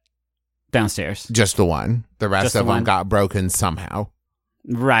we get downstairs? Just the one. The rest Just of the them one? got broken somehow.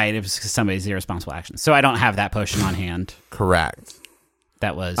 Right, it was somebody's irresponsible action. So I don't have that potion on hand. Correct.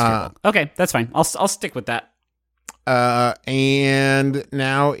 That was okay. That's fine. I'll stick with that. And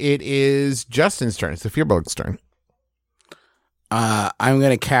now it is Justin's turn. It's the Fearbog's turn. I'm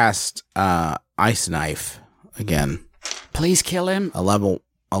gonna cast Ice Knife again. Please kill him. A level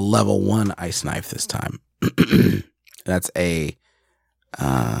 1 Ice Knife this time. That's a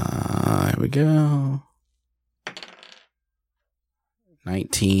here we go.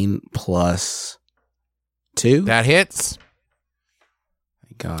 19 plus 2. That hits.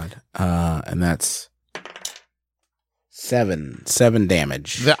 Thank God. And that's 7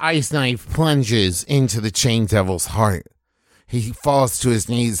 damage. The ice knife plunges into the Chain Devil's heart. He falls to his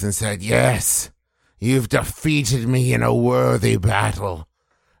knees and said, "Yes, you've defeated me in a worthy battle.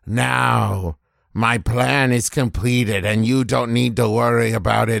 Now, my plan is completed and you don't need to worry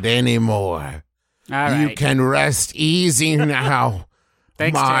about it anymore. All right. You can rest easy now,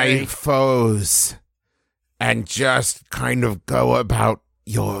 Thanks, my Terry. foes, and just kind of go about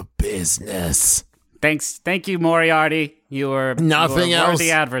your business. Thank you, Moriarty. You're Nothing a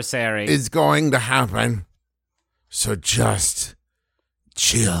worthy else adversary. is going to happen. So just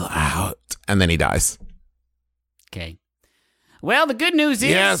chill out." And then he dies. Okay. Well, the good news is...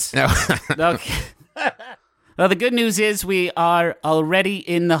 Yes. No. Okay. Well, the good news is we are already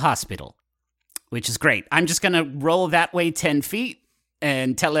in the hospital, which is great. I'm just going to roll that way 10 feet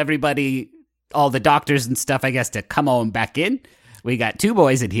and tell everybody, all the doctors and stuff, I guess, to come on back in. We got 2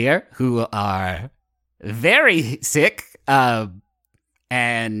 boys in here who are very sick.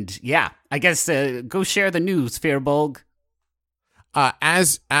 And yeah, I guess go share the news, Fearbog.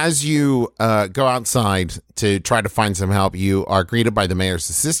 As you go outside to try to find some help, you are greeted by the mayor's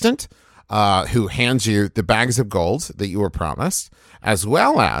assistant, who hands you the bags of gold that you were promised, as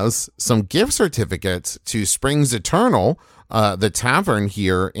well as some gift certificates to Springs Eternal, the tavern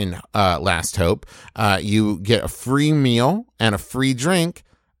here in Last Hope. You get a free meal and a free drink,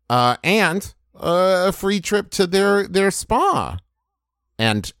 and a free trip to their spa,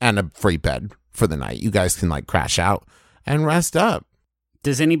 and a free bed for the night. You guys can crash out and rest up.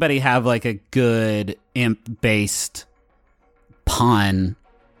 Does anybody have a good imp-based pun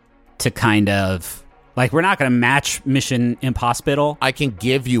to kind of we're not going to match Mission Impossible? I can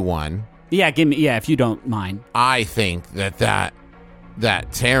give you one. Yeah, give me. Yeah, if you don't mind. I think that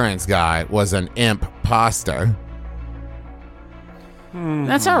Terrence guy was an imp-poster.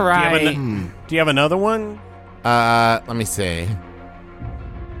 That's all right. Do you have another one? Let me see.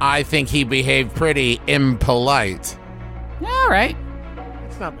 I think he behaved pretty impolite. All right.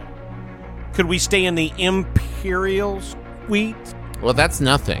 It's not bad. Could we stay in the Imperial Suite? Well, that's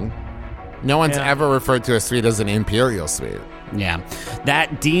nothing. No one's ever referred to a suite as an Imperial Suite. Yeah.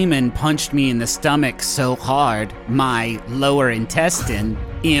 That demon punched me in the stomach so hard, my lower intestine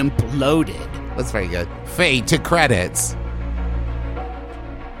imploded. That's very good. Fade to credits.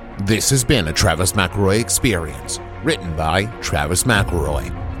 This has been a Travis McElroy experience. Written by Travis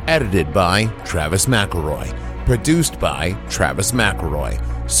McElroy. Edited by Travis McElroy. Produced by Travis McElroy.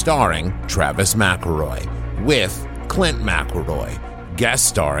 Starring Travis McElroy. With Clint McElroy. guest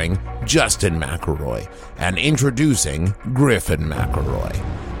starring Justin McElroy, and introducing Griffin McElroy.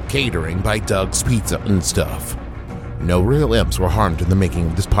 Catering by Doug's Pizza and Stuff. No real imps were harmed in the making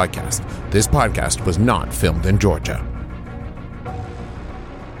of this podcast. This podcast was not filmed in Georgia.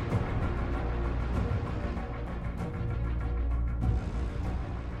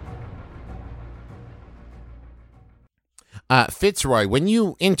 Fitzroy, when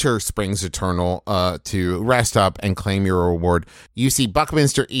you enter Springs Eternal to rest up and claim your reward, you see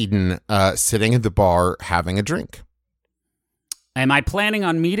Buckminster Eden sitting at the bar having a drink. Am I planning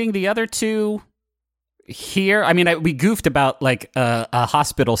on meeting the other two here? I mean, we goofed about like a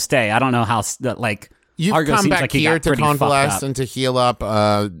hospital stay. I don't know how You've Argo come seems back like he here got to pretty convalesce fucked up. and to heal up.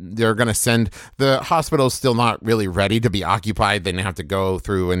 They're going to send the hospital's still not really ready to be occupied. They have to go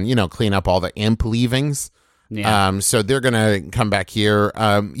through and clean up all the imp leavings. Yeah. So they're going to come back here.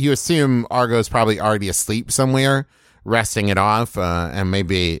 You assume Argo's probably already asleep somewhere, resting it off, and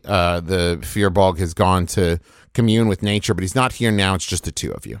maybe the Fearbog has gone to commune with nature, but he's not here now. It's just the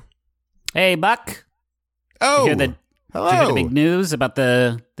two of you. Hey, Buck. Oh, Did you hear hello. the big news about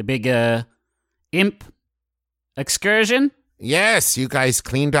the big imp excursion? Yes, you guys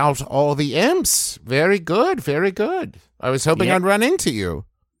cleaned out all the imps. Very good, very good. I was hoping Yep. I'd run into you.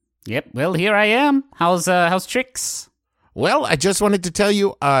 Yep. Well, here I am. How's Trix? Well, I just wanted to tell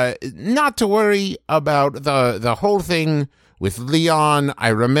you not to worry about the whole thing with Leon. I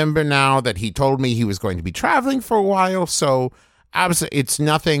remember now that he told me he was going to be traveling for a while, so it's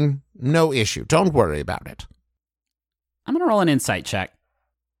nothing, no issue. Don't worry about it. I'm gonna roll an insight check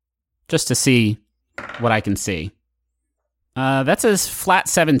just to see what I can see. That's a flat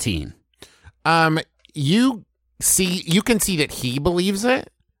 17. You can see that he believes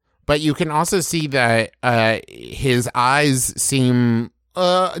it, but you can also see that his eyes seem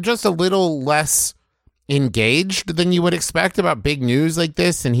just a little less engaged than you would expect about big news like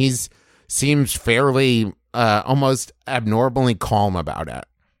this, and seems fairly almost abnormally calm about it.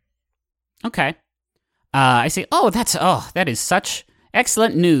 Okay. I see. That is such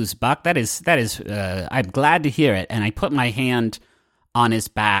excellent news, Buck. That is. I'm glad to hear it. And I put my hand on his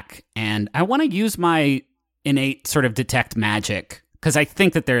back, and I want to use my innate sort of detect magic, because I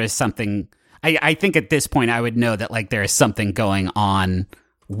think that there is something. I think at this point I would know that like there is something going on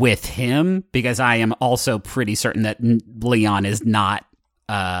with him, because I am also pretty certain that Leon is not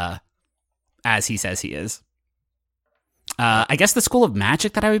as he says he is. I guess the school of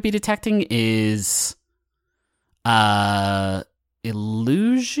magic that I would be detecting is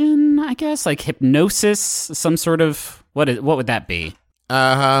illusion, I guess, like hypnosis, some sort of what would that be?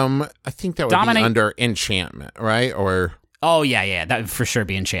 I think that would Dominate- be under enchantment, right? Or Oh yeah, that would for sure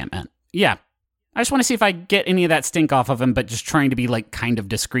be enchantment. Yeah. I just want to see if I get any of that stink off of him, but just trying to be like kind of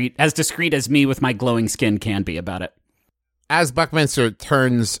discreet as me with my glowing skin can be about it. as Buckminster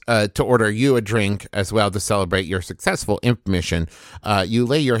turns to order you a drink as well to celebrate your successful imp mission, you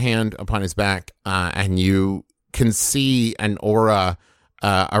lay your hand upon his back and you can see an aura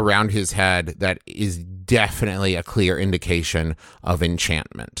around his head that is definitely a clear indication of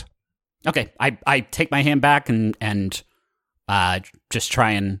enchantment. Okay, I take my hand back and just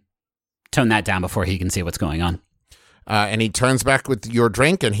try and tone that down before he can see what's going on. And he turns back with your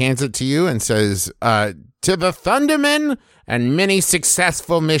drink and hands it to you and says, to the Thundermen and many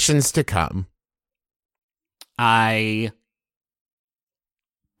successful missions to come. I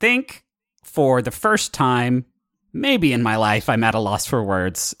think for the first time, maybe in my life, I'm at a loss for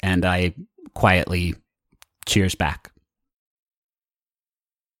words, and I quietly cheers back.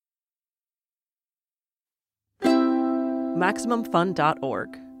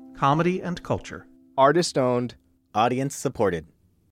 MaximumFun.org. Comedy and culture. Artist owned. Audience supported.